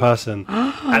a real person.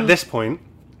 At this point,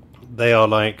 they are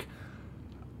like,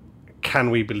 can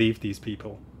we believe these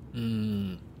people?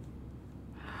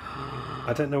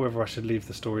 I don't know whether I should leave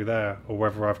the story there or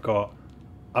whether I've got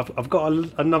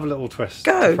another little twist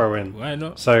to throw in. Why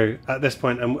not? So at this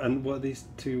point, and what are these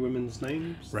two women's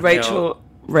names?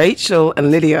 Rachel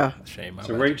and Lydia. Shame.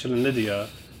 So Rachel and Lydia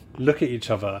look at each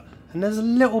other, and there's a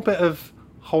little bit of,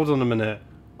 hold on a minute,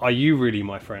 are you really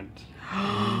my friend?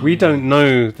 We don't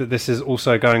know that this is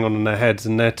also going on in their heads,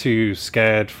 and they're too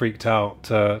scared, freaked out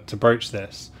to broach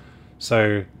this.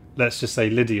 So let's just say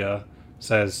Lydia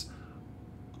says,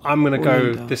 I'm going to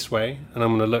go this way, and I'm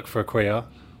going to look for a queer.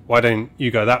 Why don't you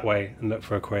go that way and look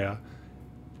for a queer?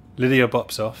 Lydia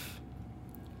bops off.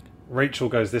 Rachel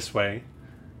goes this way.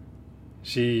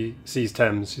 She sees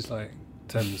Thames. She's like,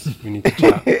 Thames, we need to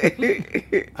chat.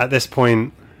 At this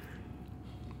point,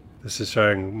 this is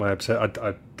showing my upset.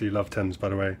 I do love Thames, by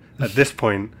the way. At this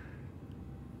point,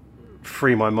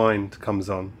 Free My Mind comes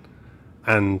on.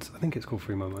 And I think it's called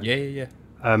Free My Mind. Yeah.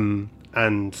 And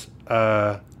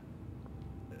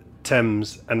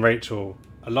Thames and Rachel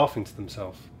are laughing to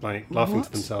themselves,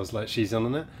 like she's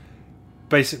on it.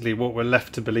 Basically, what we're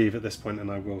left to believe at this point,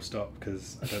 and I will stop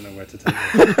because I don't know where to take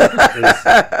this, is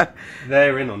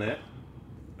they're in on it.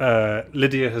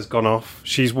 Lydia has gone off.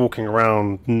 She's walking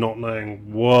around not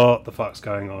knowing what the fuck's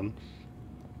going on.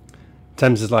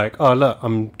 Thames is like, oh look,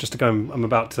 I'm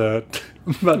about to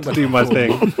do my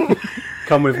thing.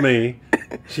 Come with me.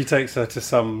 She takes her to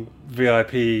some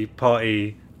VIP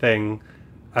party thing.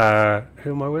 Who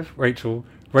am I with? Rachel.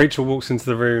 Rachel walks into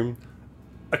the room.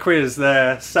 Aqua's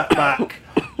there, sat back,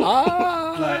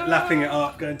 like lapping it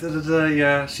up, going da da da.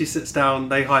 Yeah, she sits down.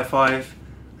 They high five,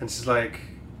 and she's like,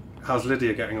 "How's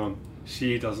Lydia getting on?"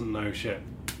 She doesn't know shit,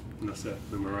 and that's it.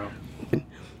 Then we're out.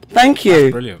 Thank you.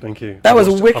 That's brilliant. Thank you. That was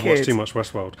wicked. I've watched too much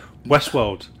Westworld.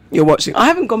 Westworld. You're watching. I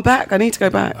haven't gone back. I need to go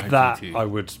back. That I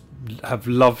would have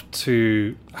loved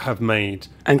to have made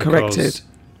And corrected.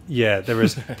 Yeah, there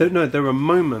are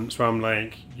moments where I'm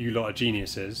like, you lot are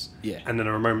geniuses. Yeah. And then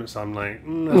there are moments I'm like,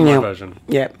 that's my version.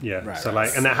 Yeah. Yeah. Right, So right.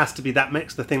 like, and it has to be that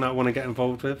mix. The thing that I want to get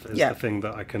involved with is the thing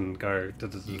that I can go.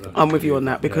 I'm with you on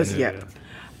that because,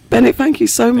 Bennett, thank you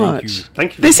so much. you.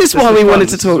 Thank you. This is why we wanted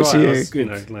to This is talk to why I you. was,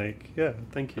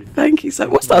 thank you. Thank you so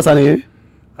much. What's that on you?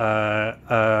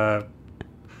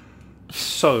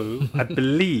 So I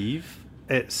believe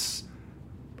it's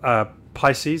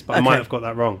Pisces, but I might have got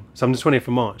that wrong. So I'm the 20th of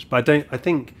March, but I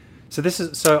think. So this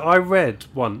is. So I read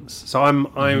once. So I was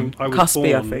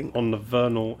Cuspy, born I think. on the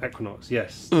vernal equinox.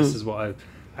 Yes, this is what I.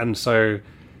 And so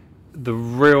the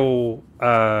real.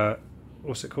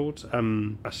 What's it called?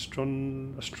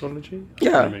 Astrology.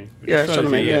 Astronomy.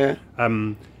 Yeah.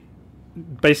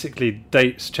 Basically,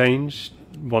 dates change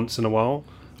once in a while.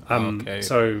 Okay.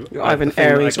 So You're either an the thing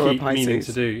that Aries or a I keep meaning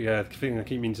Pisces. to do, the thing I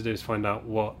keep meaning to do is find out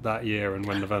what that year and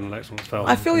when the vernal equinox fell.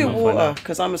 I feel and your I'll find water out.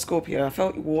 because I'm a Scorpio. I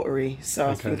felt you watery, so I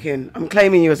was Okay. thinking I'm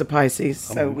claiming you as a Pisces,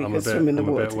 so we I'm can a bit- swim in the I'm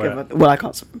a water bit wet. together. Well, I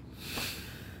can't swim.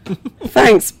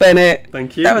 Thanks, Bennett.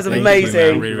 Thank you. That was Thank you, amazing.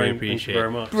 man. Really, Thank you appreciate very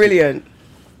it. much. Brilliant.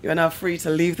 You are now free to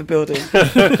leave the building.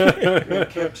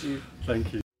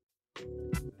 Thank you.